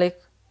know. I'm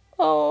like,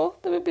 oh,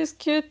 the baby is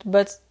cute.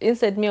 But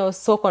inside me, I was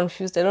so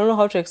confused. I don't know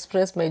how to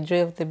express my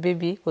joy of the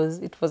baby because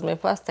it was my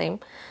first time.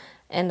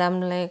 And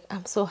I'm like,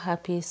 I'm so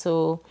happy.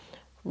 So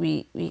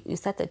we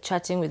started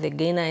chatting with the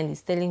gainer, and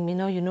he's telling me,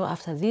 no, you know,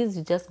 after this,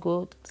 you just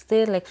go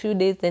stay like few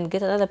days, then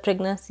get another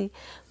pregnancy.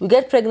 We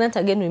get pregnant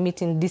again, we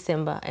meet in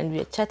December, and we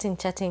are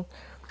chatting.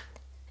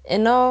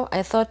 And now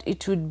I thought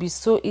it would be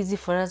so easy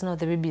for us now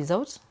the baby is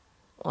out,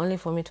 only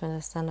for me to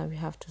understand that we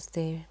have to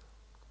stay.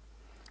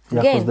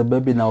 Yeah, because the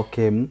baby now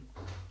came,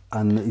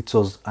 and it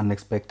was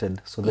unexpected.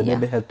 So the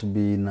baby had to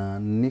be in a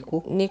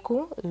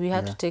NICU. We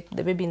had to take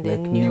the baby in the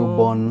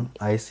newborn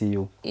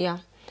ICU. Yeah.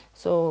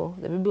 So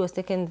the baby was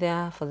taken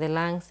there for the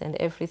lungs and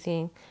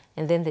everything,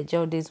 and then the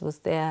jaundice was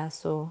there.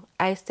 So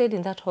I stayed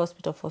in that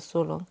hospital for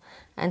so long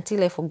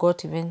until I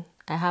forgot even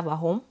I have a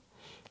home.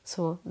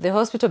 So the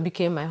hospital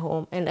became my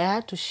home, and I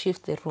had to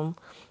shift the room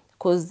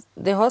because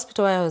the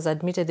hospital where I was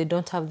admitted, they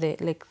don't have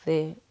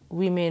the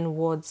women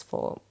wards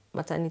for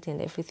maternity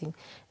and everything.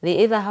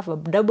 They either have a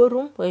double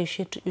room where you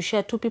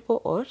share 2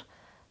 people, or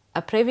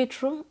a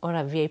private room or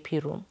a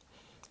VIP room.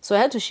 So I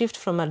had to shift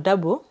from a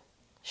double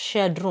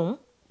shared room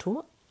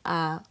to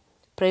a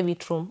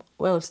private room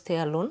where I'll stay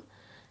alone.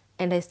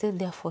 And I stayed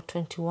there for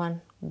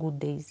 21 good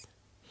days.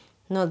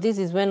 Now, this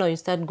is when you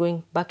start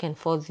going back and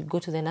forth. You go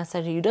to the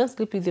nursery. You don't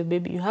sleep with your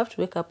baby. You have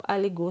to wake up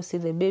early, go see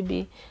the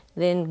baby,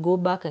 then go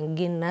back and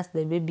again nurse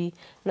the baby.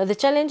 Now, the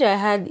challenge I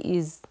had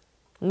is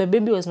my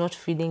baby was not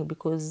feeding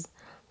because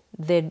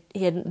the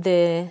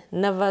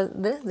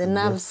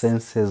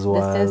senses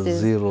were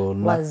zero.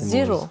 Was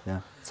zero. Was,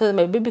 yeah. So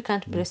my baby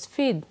can't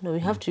breastfeed. No,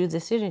 we have to use the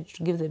syringe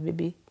to give the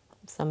baby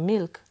some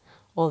milk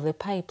or the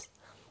pipes.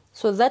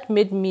 So that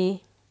made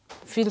me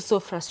feel so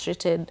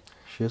frustrated.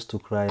 She used to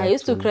cry. I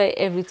used to cry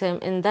every time,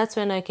 and that's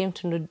when I came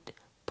to know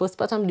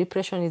postpartum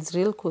depression is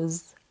real,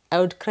 because I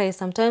would cry.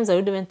 Sometimes I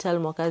would even tell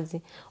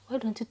Mwakazi, why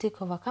don't you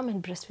take over? Come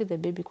and breastfeed the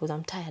baby because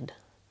I'm tired.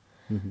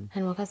 And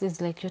Mwakazi is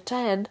like, you're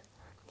tired?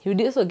 He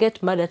would also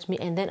get mad at me,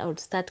 and then I would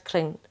start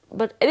crying.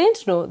 But I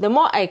didn't know, the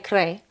more I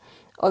cry,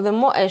 or the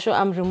more I show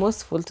I'm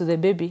remorseful to the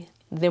baby,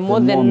 the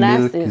more the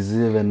nurses... milk is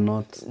even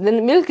not... The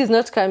milk is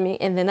not coming,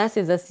 and the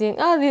nurses are saying,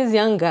 oh, this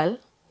young girl,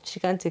 she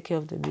can't take care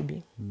of the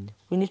baby.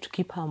 We need to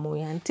keep her more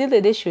until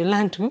the day she will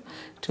learn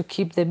to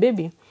keep the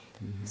baby.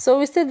 So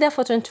we stayed there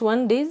for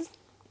 21 days.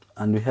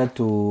 And we had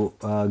to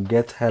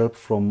get help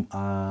from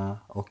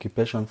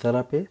occupation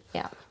therapy.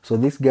 Yeah. So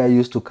this guy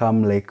used to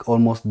come like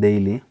almost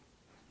daily.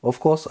 Of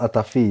course, at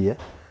a fee, yeah?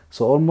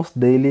 So almost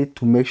daily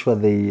to make sure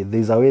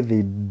there's a way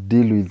they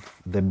deal with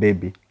the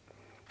baby.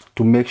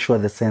 To make sure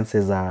the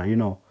senses are,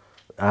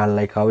 are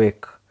like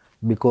awake.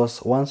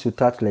 Because once you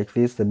touch like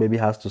this, the baby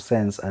has to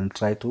sense and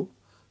try to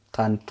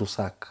turn to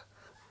suck.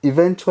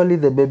 Eventually,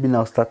 the baby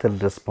now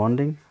started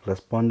responding.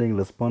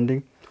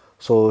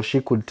 So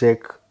she could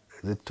take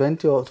the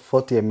 20 or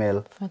 40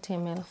 ml. 40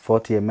 ml.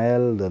 40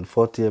 ml, then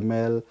 40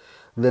 ml.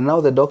 Then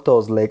now the doctor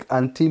was like,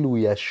 until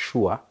we are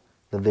sure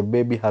that the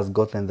baby has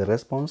gotten the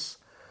response,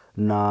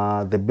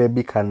 now the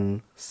baby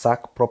can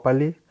suck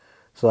properly.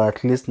 So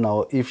at least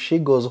now, if she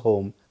goes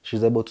home,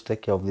 she's able to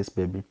take care of this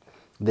baby.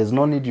 There's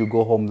no need you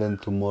go home, then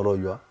tomorrow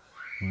you are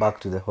back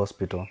to the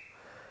hospital.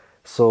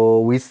 So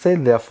we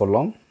stayed there for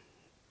long.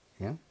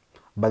 Yeah.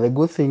 But the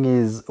good thing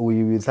is,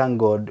 we thank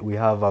God, we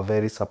have a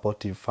very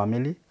supportive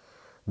family.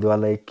 They were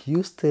like,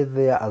 you stay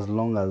there as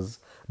long as,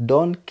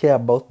 don't care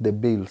about the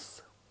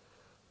bills.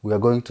 We are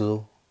going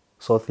to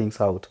sort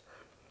things out.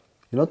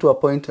 To a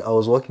point, I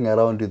was walking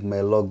around with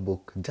my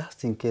logbook,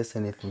 just in case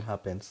anything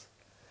happens.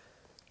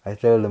 I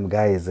tell them,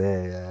 guys,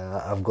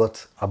 I've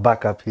got a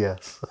backup here.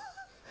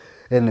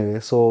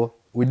 Anyway, so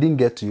we didn't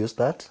get to use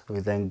that.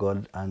 We thank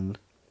God. And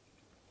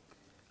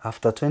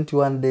after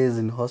 21 days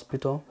in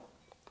hospital,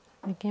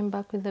 we came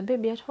back with the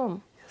baby at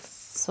home. Yes.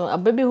 So a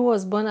baby who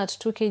was born at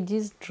 2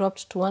 kgs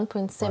dropped to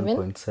 1.7.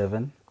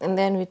 1.7. And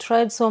then we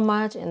tried so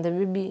much, and the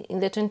baby, in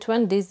the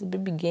 21 days, the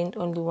baby gained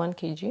only 1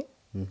 kg.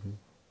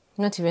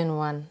 Not even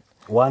 1.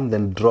 1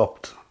 then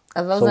dropped.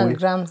 1,000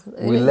 grams.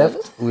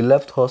 We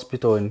left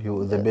hospital and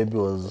the baby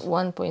was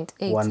 1.8.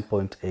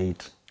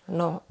 1.8.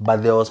 No.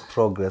 But there was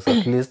progress.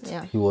 At least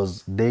he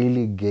was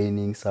daily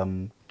gaining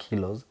some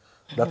kilos.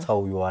 That's how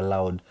we were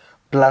allowed.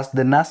 Plus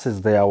the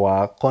nurses there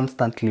were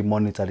constantly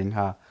monitoring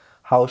her,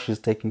 how she's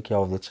taking care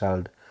of the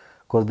child.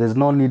 Because there's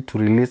no need to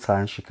release her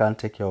and she can't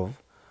take care of.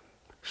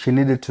 She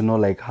needed to know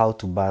like how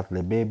to bath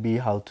the baby,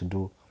 how to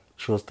do.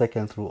 She was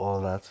taken through all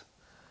that.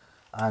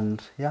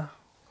 And yeah.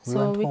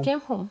 We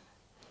came home.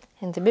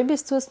 And the baby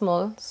is too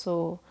small,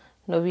 so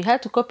we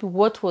had to copy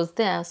what was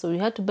there. So we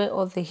had to buy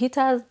all the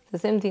heaters, the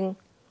same thing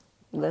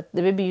that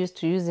the baby used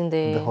to use in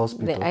the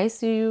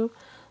ICU.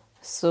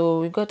 So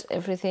we got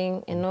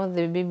everything, and now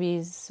the baby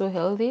is so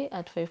healthy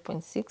at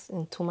 5.6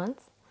 in 2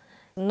 months.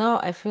 Now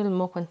I feel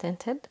more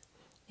contented.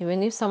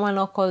 Even if someone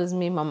now calls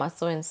me Mama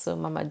so-and-so,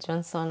 Mama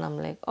Johnson, I'm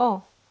like,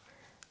 oh,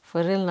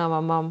 for real now,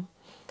 my mom.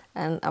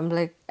 And I'm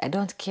like, I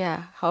don't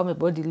care how my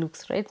body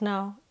looks right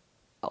now.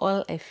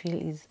 All I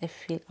feel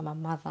I'm a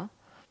mother.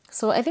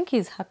 So I think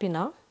he's happy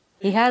now.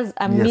 He has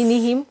a mini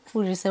him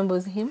who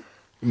resembles him.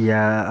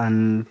 Yeah,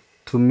 and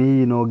to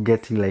me,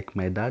 getting like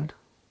my dad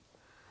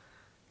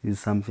is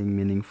something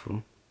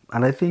meaningful.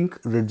 And I think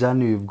the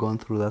journey we've gone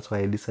through, that's why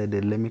I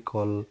decided, let me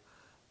call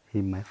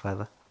him my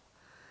father.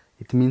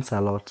 It means a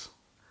lot.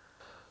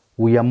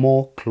 We are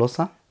more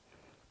closer.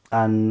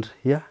 And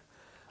yeah,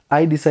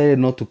 I decided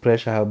not to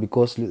pressure her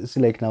because, see,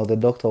 like now the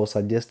doctor was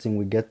suggesting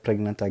we get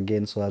pregnant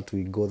again so that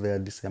we go there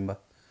December.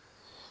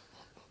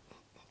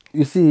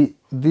 You see,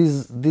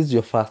 this is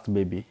your first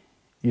baby.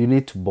 You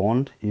need to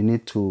bond. You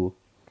need to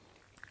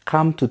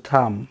come to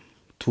term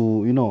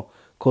to,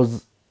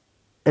 because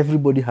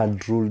everybody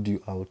had ruled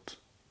you out.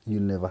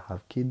 You never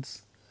have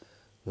kids.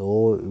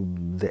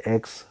 The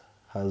ex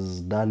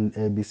has done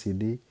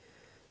ABCD.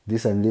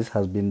 This and this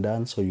has been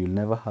done, so you'll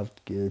never have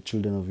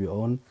children of your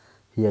own.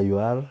 Here you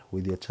are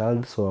with your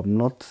child, so I'm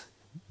not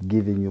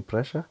giving you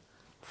pressure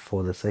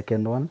for the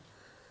second one.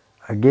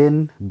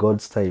 Again,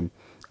 God's time.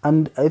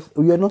 And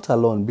we are not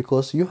alone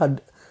because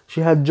she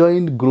had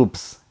joined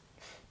groups,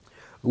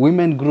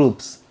 women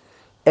groups,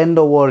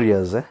 endo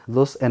warriors,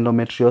 those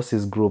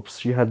endometriosis groups.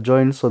 She had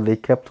joined, so they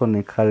kept on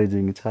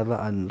encouraging each other.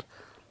 And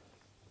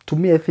to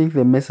me, I think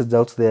the message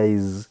out there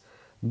is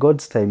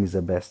God's time is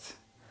the best.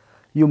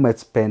 You might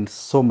spend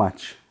so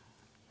much,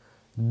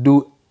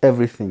 do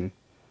everything,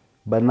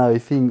 but now you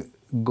think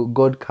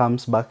God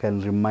comes back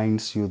and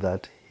reminds you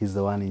that he's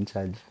the one in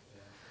charge.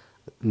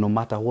 No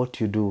matter what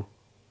you do,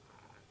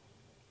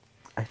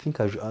 I think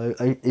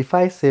if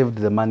I saved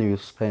the money we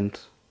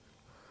spent,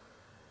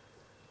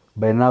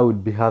 by now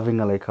we'd be having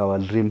like our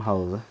dream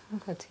house.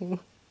 Look at him.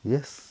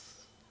 Yes.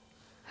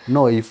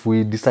 No, if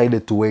we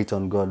decided to wait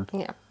on God.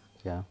 Yeah.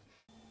 Yeah.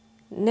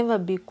 Never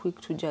be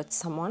quick to judge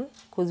someone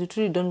because you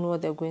truly don't know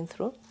what they're going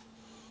through.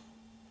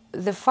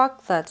 The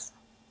fact that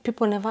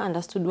people never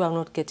understood why I'm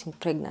not getting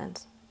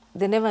pregnant.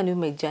 They never knew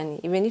my journey.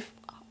 Even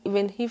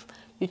if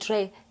you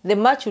try, the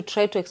much you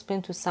try to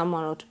explain to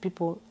someone or to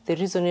people the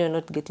reason you're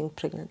not getting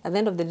pregnant, at the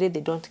end of the day, they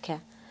don't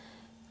care.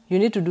 You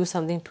need to do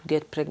something to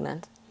get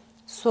pregnant.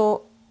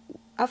 So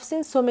I've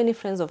seen so many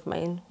friends of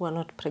mine who are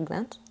not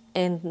pregnant,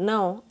 and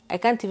now I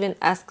can't even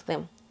ask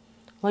them,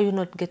 why are you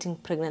not getting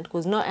pregnant?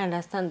 Because now I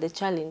understand the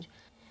challenge.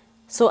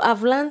 So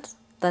I've learned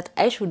that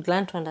I should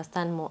learn to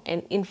understand more.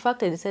 And in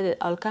fact, I decided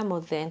I'll come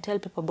out there and tell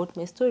people about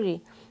my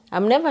story.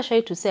 I'm never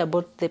shy to say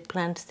about the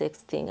planned sex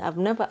thing.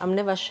 I'm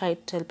never shy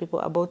to tell people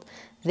about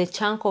the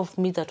chunk of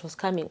meat that was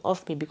coming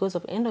off me because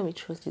of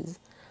endometriosis.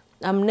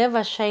 I'm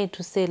never shy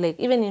to say, like,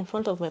 even in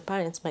front of my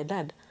parents, my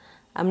dad,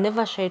 I'm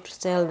never shy to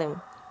tell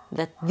them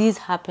that this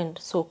happened.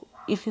 So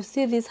if you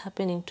see this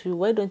happening to you,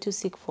 why don't you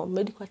seek for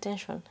medical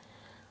attention?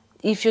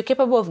 If you're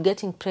capable of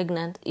getting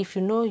pregnant, if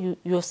you know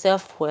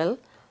yourself well,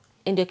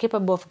 and you're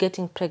capable of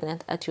getting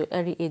pregnant at your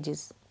early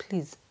ages,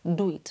 please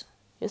do it.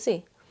 You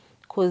see?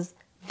 Because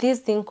this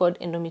thing called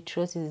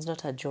endometriosis is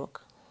not a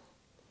joke.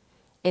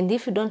 And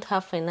if you don't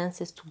have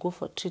finances to go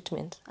for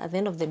treatment, at the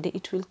end of the day,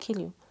 it will kill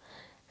you.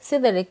 Say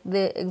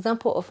the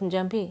example of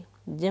Njambi.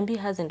 Njambi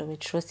has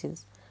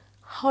endometriosis.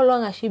 How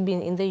long has she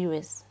been in the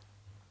US?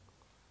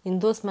 In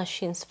those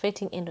machines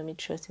fighting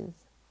endometriosis?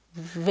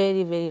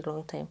 Very, very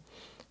long time.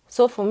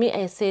 So for me,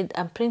 I said,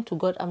 I'm praying to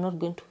God, I'm not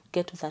going to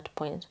get to that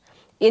point.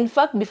 In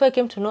fact, before I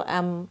came to know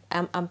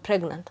I'm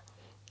pregnant,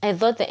 I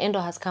thought the endo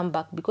has come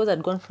back because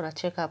I'd gone for a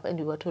checkup and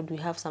we were told we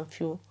have some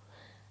few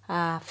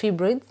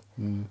fibroids.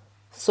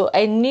 So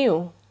I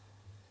knew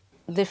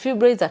the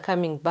fibroids are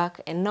coming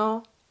back and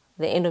now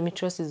the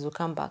endometriosis will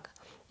come back.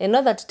 And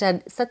now that it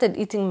had started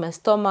eating my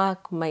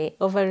stomach, my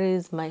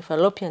ovaries, my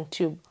fallopian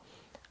tube,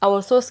 I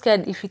was so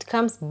scared if it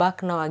comes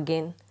back now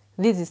again,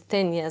 this is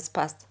 10 years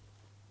past,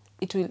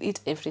 it will eat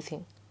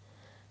everything.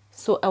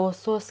 So I was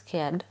so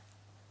scared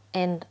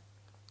and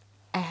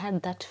I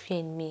had that fear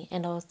in me,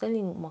 and I was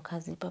telling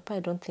Mwakazi, Papa, I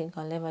don't think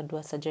I'll ever do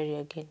a surgery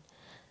again.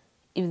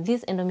 If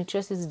this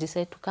endometriosis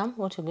decide to come,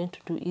 what you're going to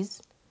do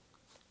is,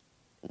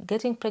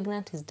 getting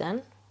pregnant is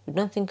done. We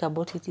don't think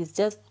about it. It's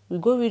just, we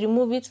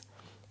remove it,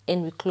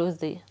 and we close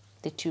the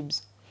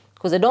tubes.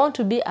 Because I don't want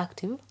to be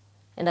active,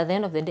 and at the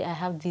end of the day, I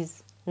have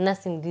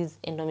nursing this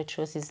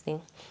endometriosis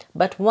thing.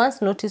 But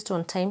once noticed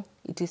on time,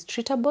 it is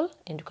treatable,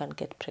 and you can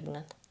get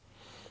pregnant.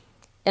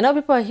 And now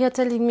people are here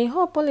telling me,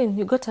 oh, Pauline,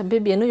 you got a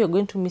baby. I know you're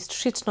going to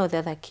mistreat now the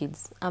other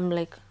kids. I'm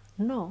like,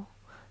 no.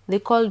 They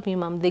called me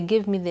mom. They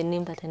gave me the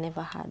name that I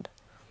never had.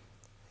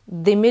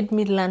 They made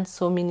me learn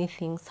so many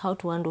things, how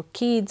to handle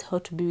kids, how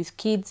to be with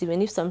kids,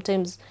 even if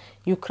sometimes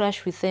you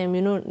crash with them,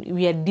 you know,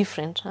 we are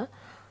different. Huh?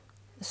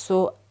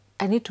 So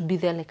I need to be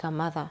there like a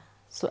mother.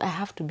 So I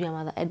have to be a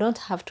mother. I don't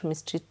have to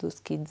mistreat those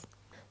kids.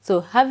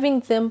 So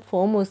having them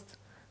for almost,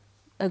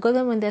 I got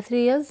them when they're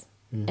 3 years,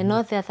 and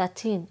now they're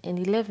 13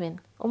 and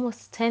 11,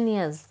 almost 10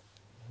 years.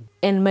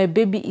 And my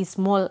baby is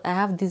small. I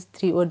have this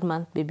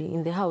 3-odd-month baby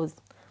in the house.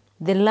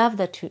 The love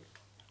that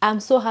I'm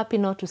so happy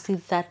now to see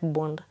that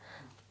bond.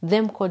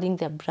 Them calling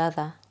their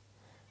brother.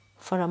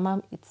 For a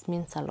mom, it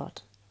means a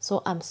lot.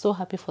 So I'm so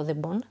happy for the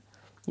bond.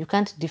 You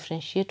can't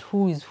differentiate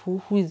who is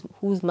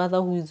who's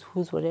mother,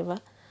 who's whatever.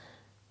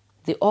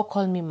 They all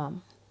call me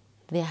mom.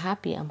 They're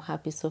happy, I'm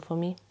happy. So for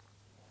me,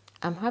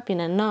 I'm happy.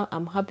 And now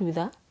I'm happy with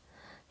that.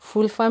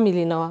 Full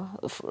family now.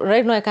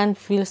 Right now I can't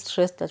feel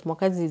stressed that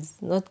Mwakazi is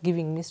not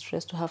giving me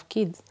stress to have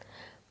kids.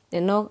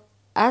 And now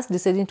us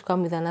deciding to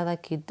come with another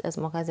kid, as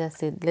Mwakazi has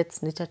said,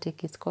 let's nature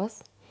take its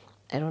course.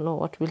 I don't know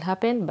what will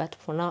happen, but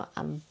for now,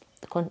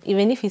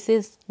 even if he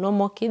says no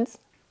more kids,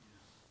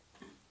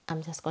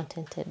 I'm just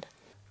contented.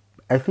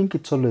 I think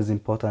it's always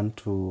important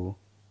to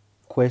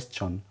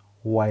question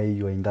why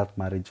you're in that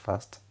marriage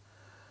first.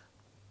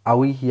 Are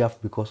we here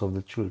because of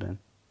the children?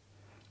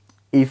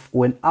 If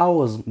when I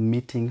was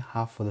meeting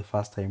her for the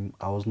first time,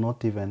 I was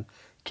not even,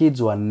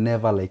 kids were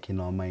never like in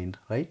our mind,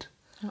 right?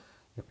 No.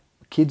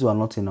 Kids were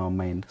not in our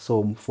mind.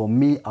 So for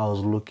me, I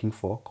was looking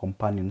for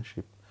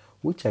companionship,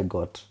 which I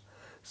got.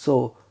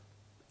 So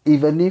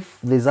even if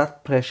there's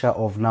that pressure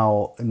of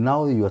now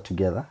you are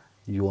together,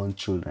 you want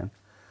children,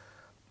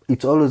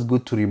 it's always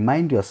good to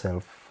remind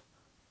yourself,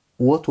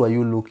 what were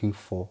you looking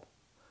for?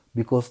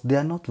 Because they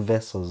are not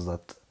vessels,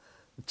 that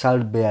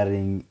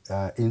childbearing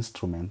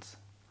instruments.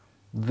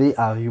 They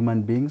are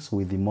human beings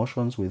with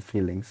emotions, with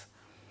feelings.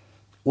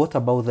 What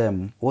about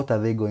them? What are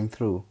they going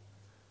through?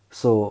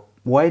 So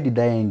why did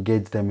I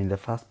engage them in the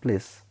first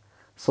place?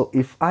 So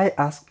if I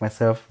ask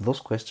myself those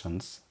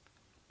questions,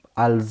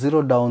 I'll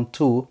zero down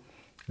to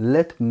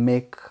let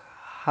make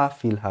her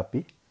feel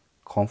happy,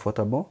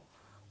 comfortable,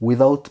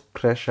 without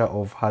pressure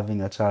of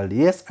having a child.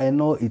 Yes, I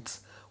know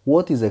it's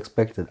what is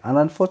expected. And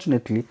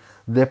unfortunately,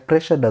 the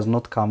pressure does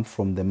not come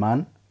from the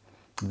man.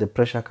 The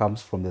pressure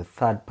comes from the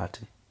third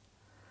party.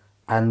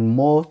 And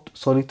more,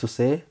 sorry to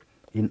say,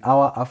 in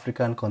our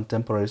African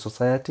contemporary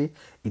society,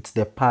 it's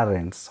the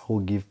parents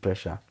who give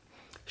pressure.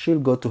 She'll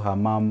go to her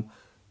mom,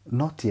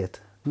 not yet,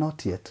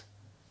 not yet.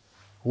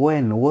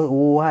 When?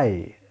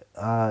 Why?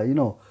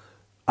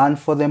 And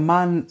for the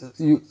man,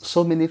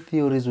 so many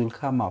theories will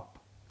come up.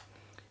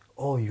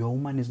 Oh, your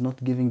woman is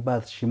not giving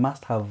birth. She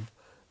must have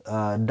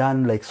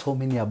done like so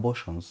many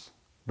abortions.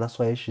 That's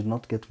why she's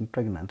not getting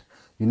pregnant.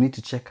 You need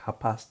to check her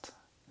past.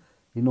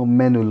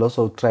 Men will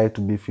also try to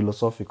be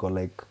philosophical,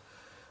 like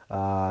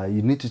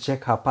you need to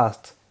check her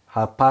past.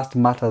 Her past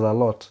matters a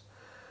lot.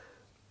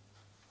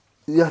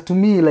 Yeah, to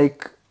me,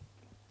 like,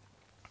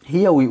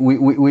 here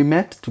we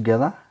met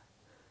together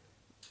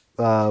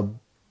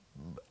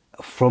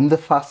from the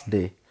first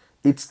day.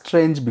 It's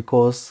strange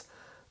because,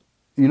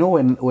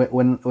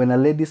 when a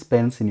lady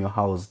spends in your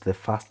house the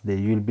first day,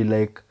 you'll be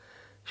like,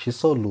 she's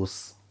so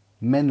loose.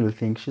 Men will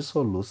think she's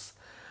so loose.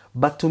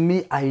 But to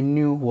me, I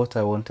knew what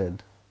I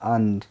wanted.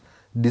 And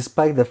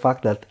despite the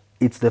fact that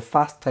it's the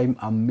first time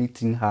I'm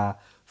meeting her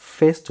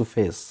face to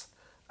face,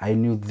 I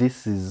knew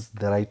this is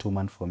the right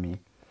woman for me.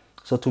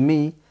 So to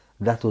me,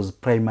 that was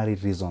primary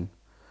reason.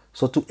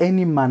 So to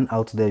any man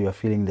out there, you're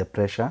feeling the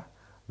pressure,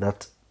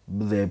 that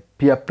the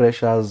peer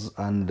pressures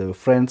and the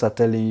friends are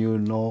telling you,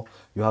 no,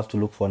 you have to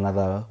look for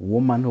another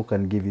woman who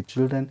can give you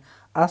children.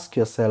 Ask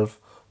yourself,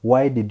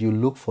 why did you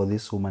look for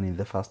this woman in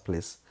the first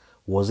place?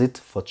 Was it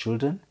for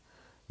children?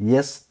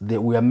 Yes,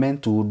 we are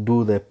meant to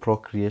do the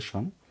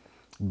procreation,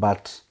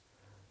 but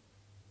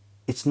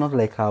it's not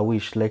like her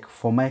wish. Like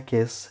for my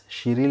case,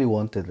 she really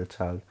wanted a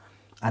child.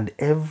 And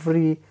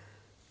every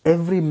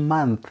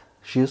month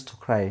she used to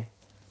cry.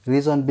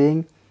 Reason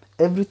being,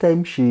 every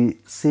time she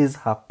sees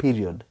her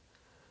period,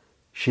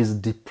 she's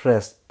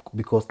depressed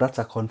because that's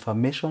a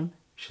confirmation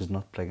she's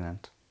not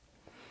pregnant.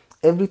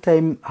 Every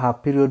time her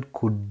period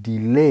could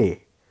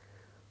delay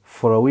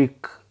for a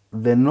week,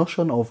 the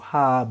notion of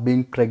her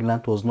being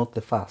pregnant was not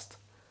the first.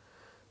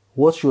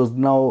 What she was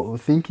now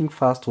thinking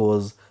first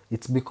was,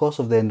 it's because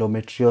of the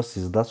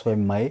endometriosis. That's why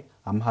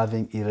I'm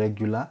having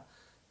irregular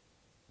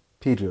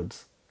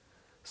periods.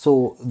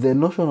 So the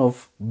notion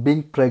of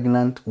being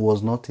pregnant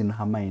was not in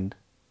her mind.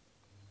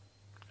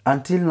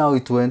 Until now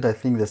it went, I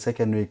think, the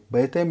second week.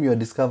 By the time you are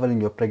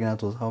discovering you're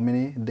pregnant was how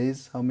many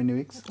days, how many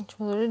weeks? It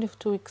was already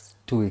 2 weeks.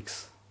 2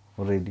 weeks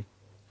already.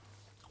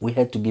 We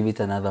had to give it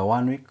another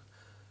 1 week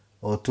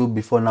or two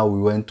before now we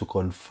went to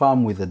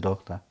confirm with the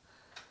doctor.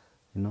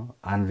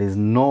 And there's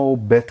no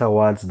better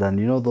words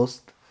than,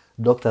 those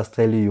doctors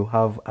tell you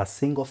have a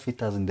single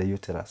fetus in the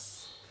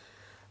uterus.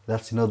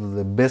 That's,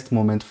 the best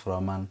moment for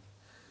a man.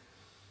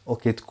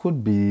 Okay, it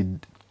could be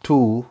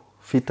 2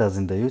 fetus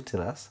in the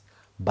uterus,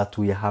 but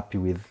we are happy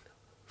with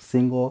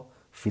single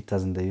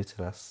fetus in the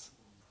uterus.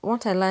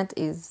 What I learned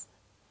is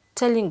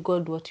telling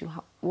God what you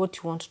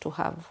want to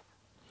have.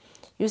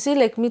 You see,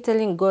 like me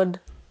telling God,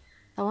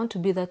 I want to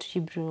be that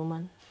Hebrew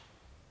woman.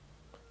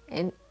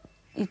 And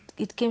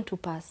it came to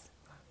pass.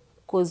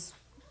 Because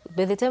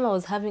by the time I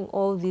was having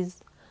all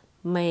these,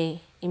 my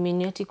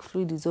amniotic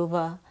fluid is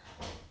over,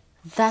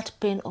 that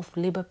pain of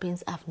labor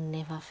pains I've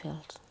never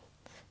felt.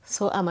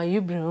 So I'm a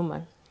Hebrew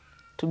woman,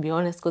 to be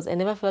honest, because I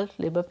never felt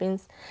labor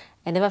pains.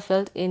 I never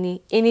felt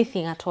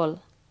anything at all.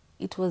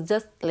 It was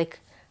just like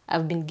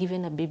I've been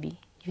given a baby.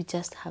 You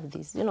just have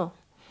this,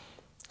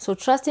 So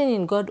trusting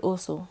in God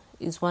also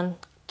is one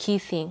key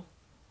thing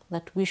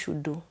that we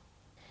should do.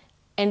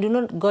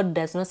 And God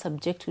does not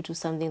subject you to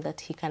something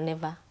that he can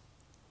never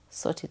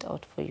sort it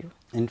out for you.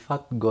 In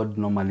fact, God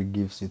normally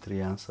gives you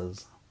 3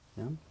 answers.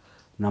 Yeah?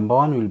 Number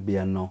 1 will be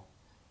a no,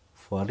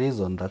 for a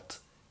reason that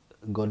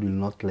God will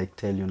not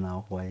tell you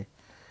now why.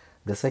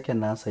 The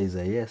second answer is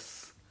a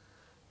yes.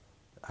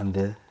 And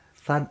the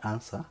third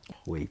answer,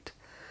 wait.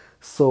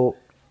 So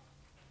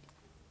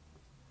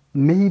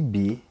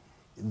maybe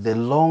the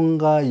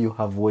longer you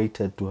have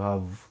waited to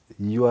have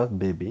your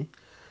baby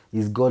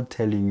is God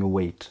telling you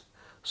wait.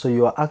 So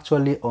you are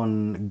actually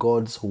on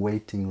God's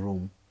waiting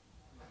room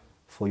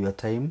for your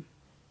time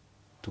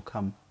to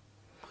come.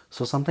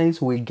 So sometimes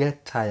we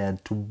get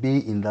tired to be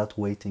in that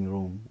waiting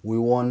room. We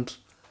want,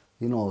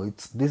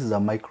 this is a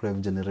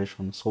microwave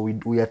generation, so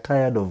we are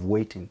tired of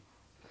waiting.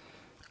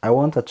 I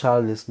want a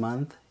child this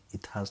month,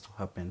 it has to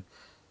happen.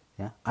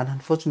 Yeah. And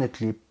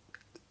unfortunately,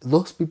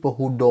 those people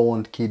who don't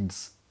want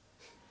kids,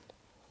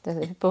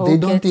 they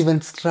don't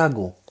even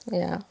struggle.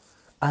 Yeah.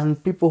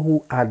 And people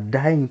who are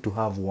dying to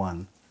have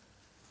one.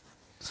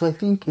 So I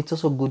think it's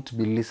also good to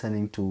be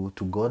listening to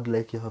God,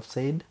 like you have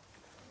said.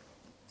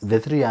 The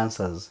 3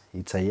 answers,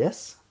 it's a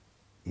yes,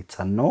 it's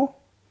a no,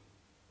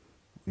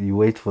 you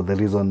wait for the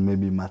reason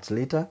maybe much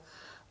later,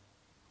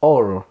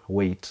 or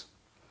wait.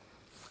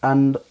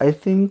 And I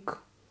think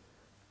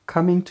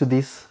coming to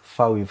this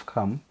far we've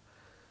come,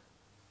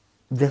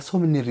 there's so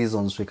many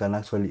reasons we can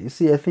actually, you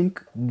see, I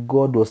think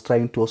God was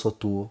trying to also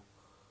to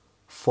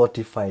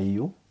fortify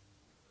you,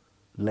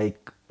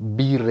 like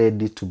be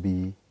ready to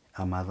be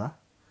a mother,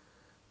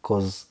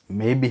 because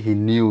maybe he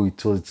knew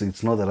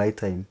it's not the right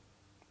time,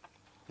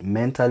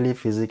 mentally,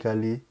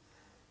 physically,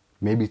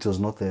 maybe it was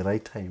not the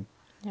right time.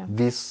 Yeah.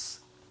 This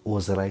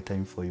was the right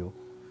time for you.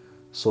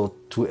 So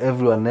to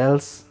everyone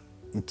else,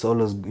 it's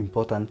always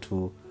important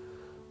to,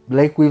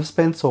 like, we've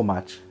spent so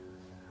much,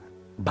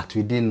 but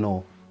we didn't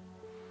know.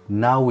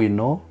 Now we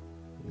know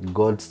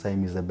God's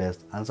time is the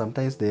best. And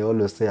sometimes they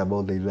always say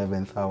about the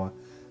 11th hour.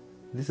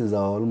 This is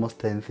our almost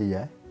 10th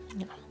year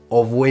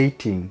of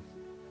waiting.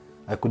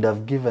 I could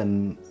have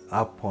given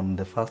up on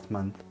the first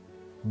month.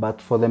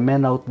 But for the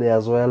men out there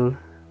as well,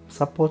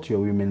 support your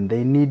women.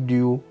 They need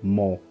you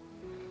more.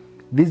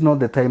 This is not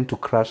the time to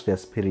crush their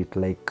spirit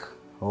like,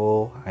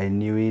 oh, I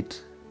knew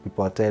it.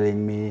 People are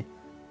telling me,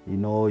 you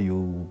know,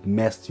 you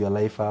messed your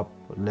life up,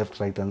 left,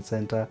 right, and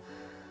center.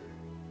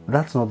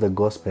 That's not the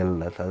gospel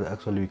that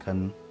actually we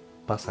can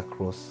pass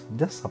across.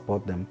 Just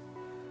support them.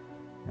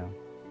 Yeah.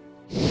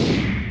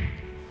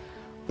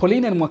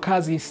 Pauline and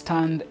Mwakazi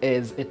stand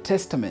as a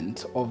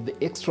testament of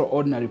the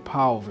extraordinary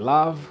power of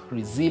love,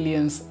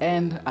 resilience,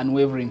 and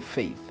unwavering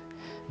faith.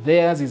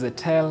 Theirs is a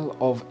tale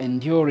of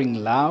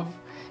enduring love,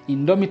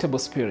 indomitable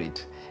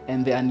spirit,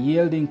 and the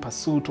unyielding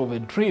pursuit of a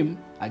dream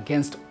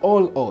against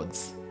all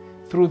odds.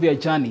 Through their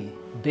journey,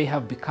 they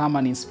have become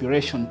an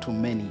inspiration to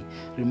many,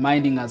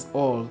 reminding us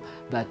all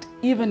that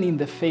even in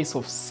the face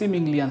of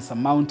seemingly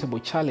unsurmountable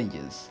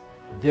challenges,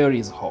 there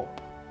is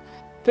hope.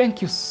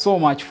 Thank you so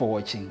much for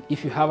watching.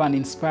 If you have an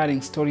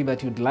inspiring story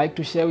that you'd like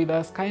to share with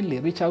us, kindly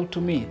reach out to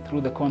me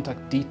through the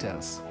contact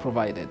details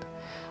provided.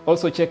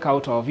 Also check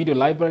out our video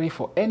library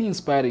for any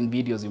inspiring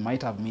videos you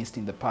might have missed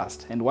in the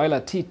past. And while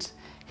at it,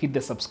 hit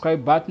the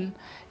subscribe button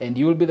and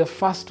you'll be the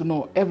first to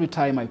know every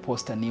time I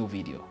post a new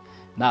video.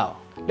 Now,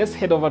 let's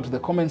head over to the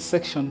comments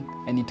section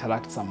and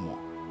interact some more.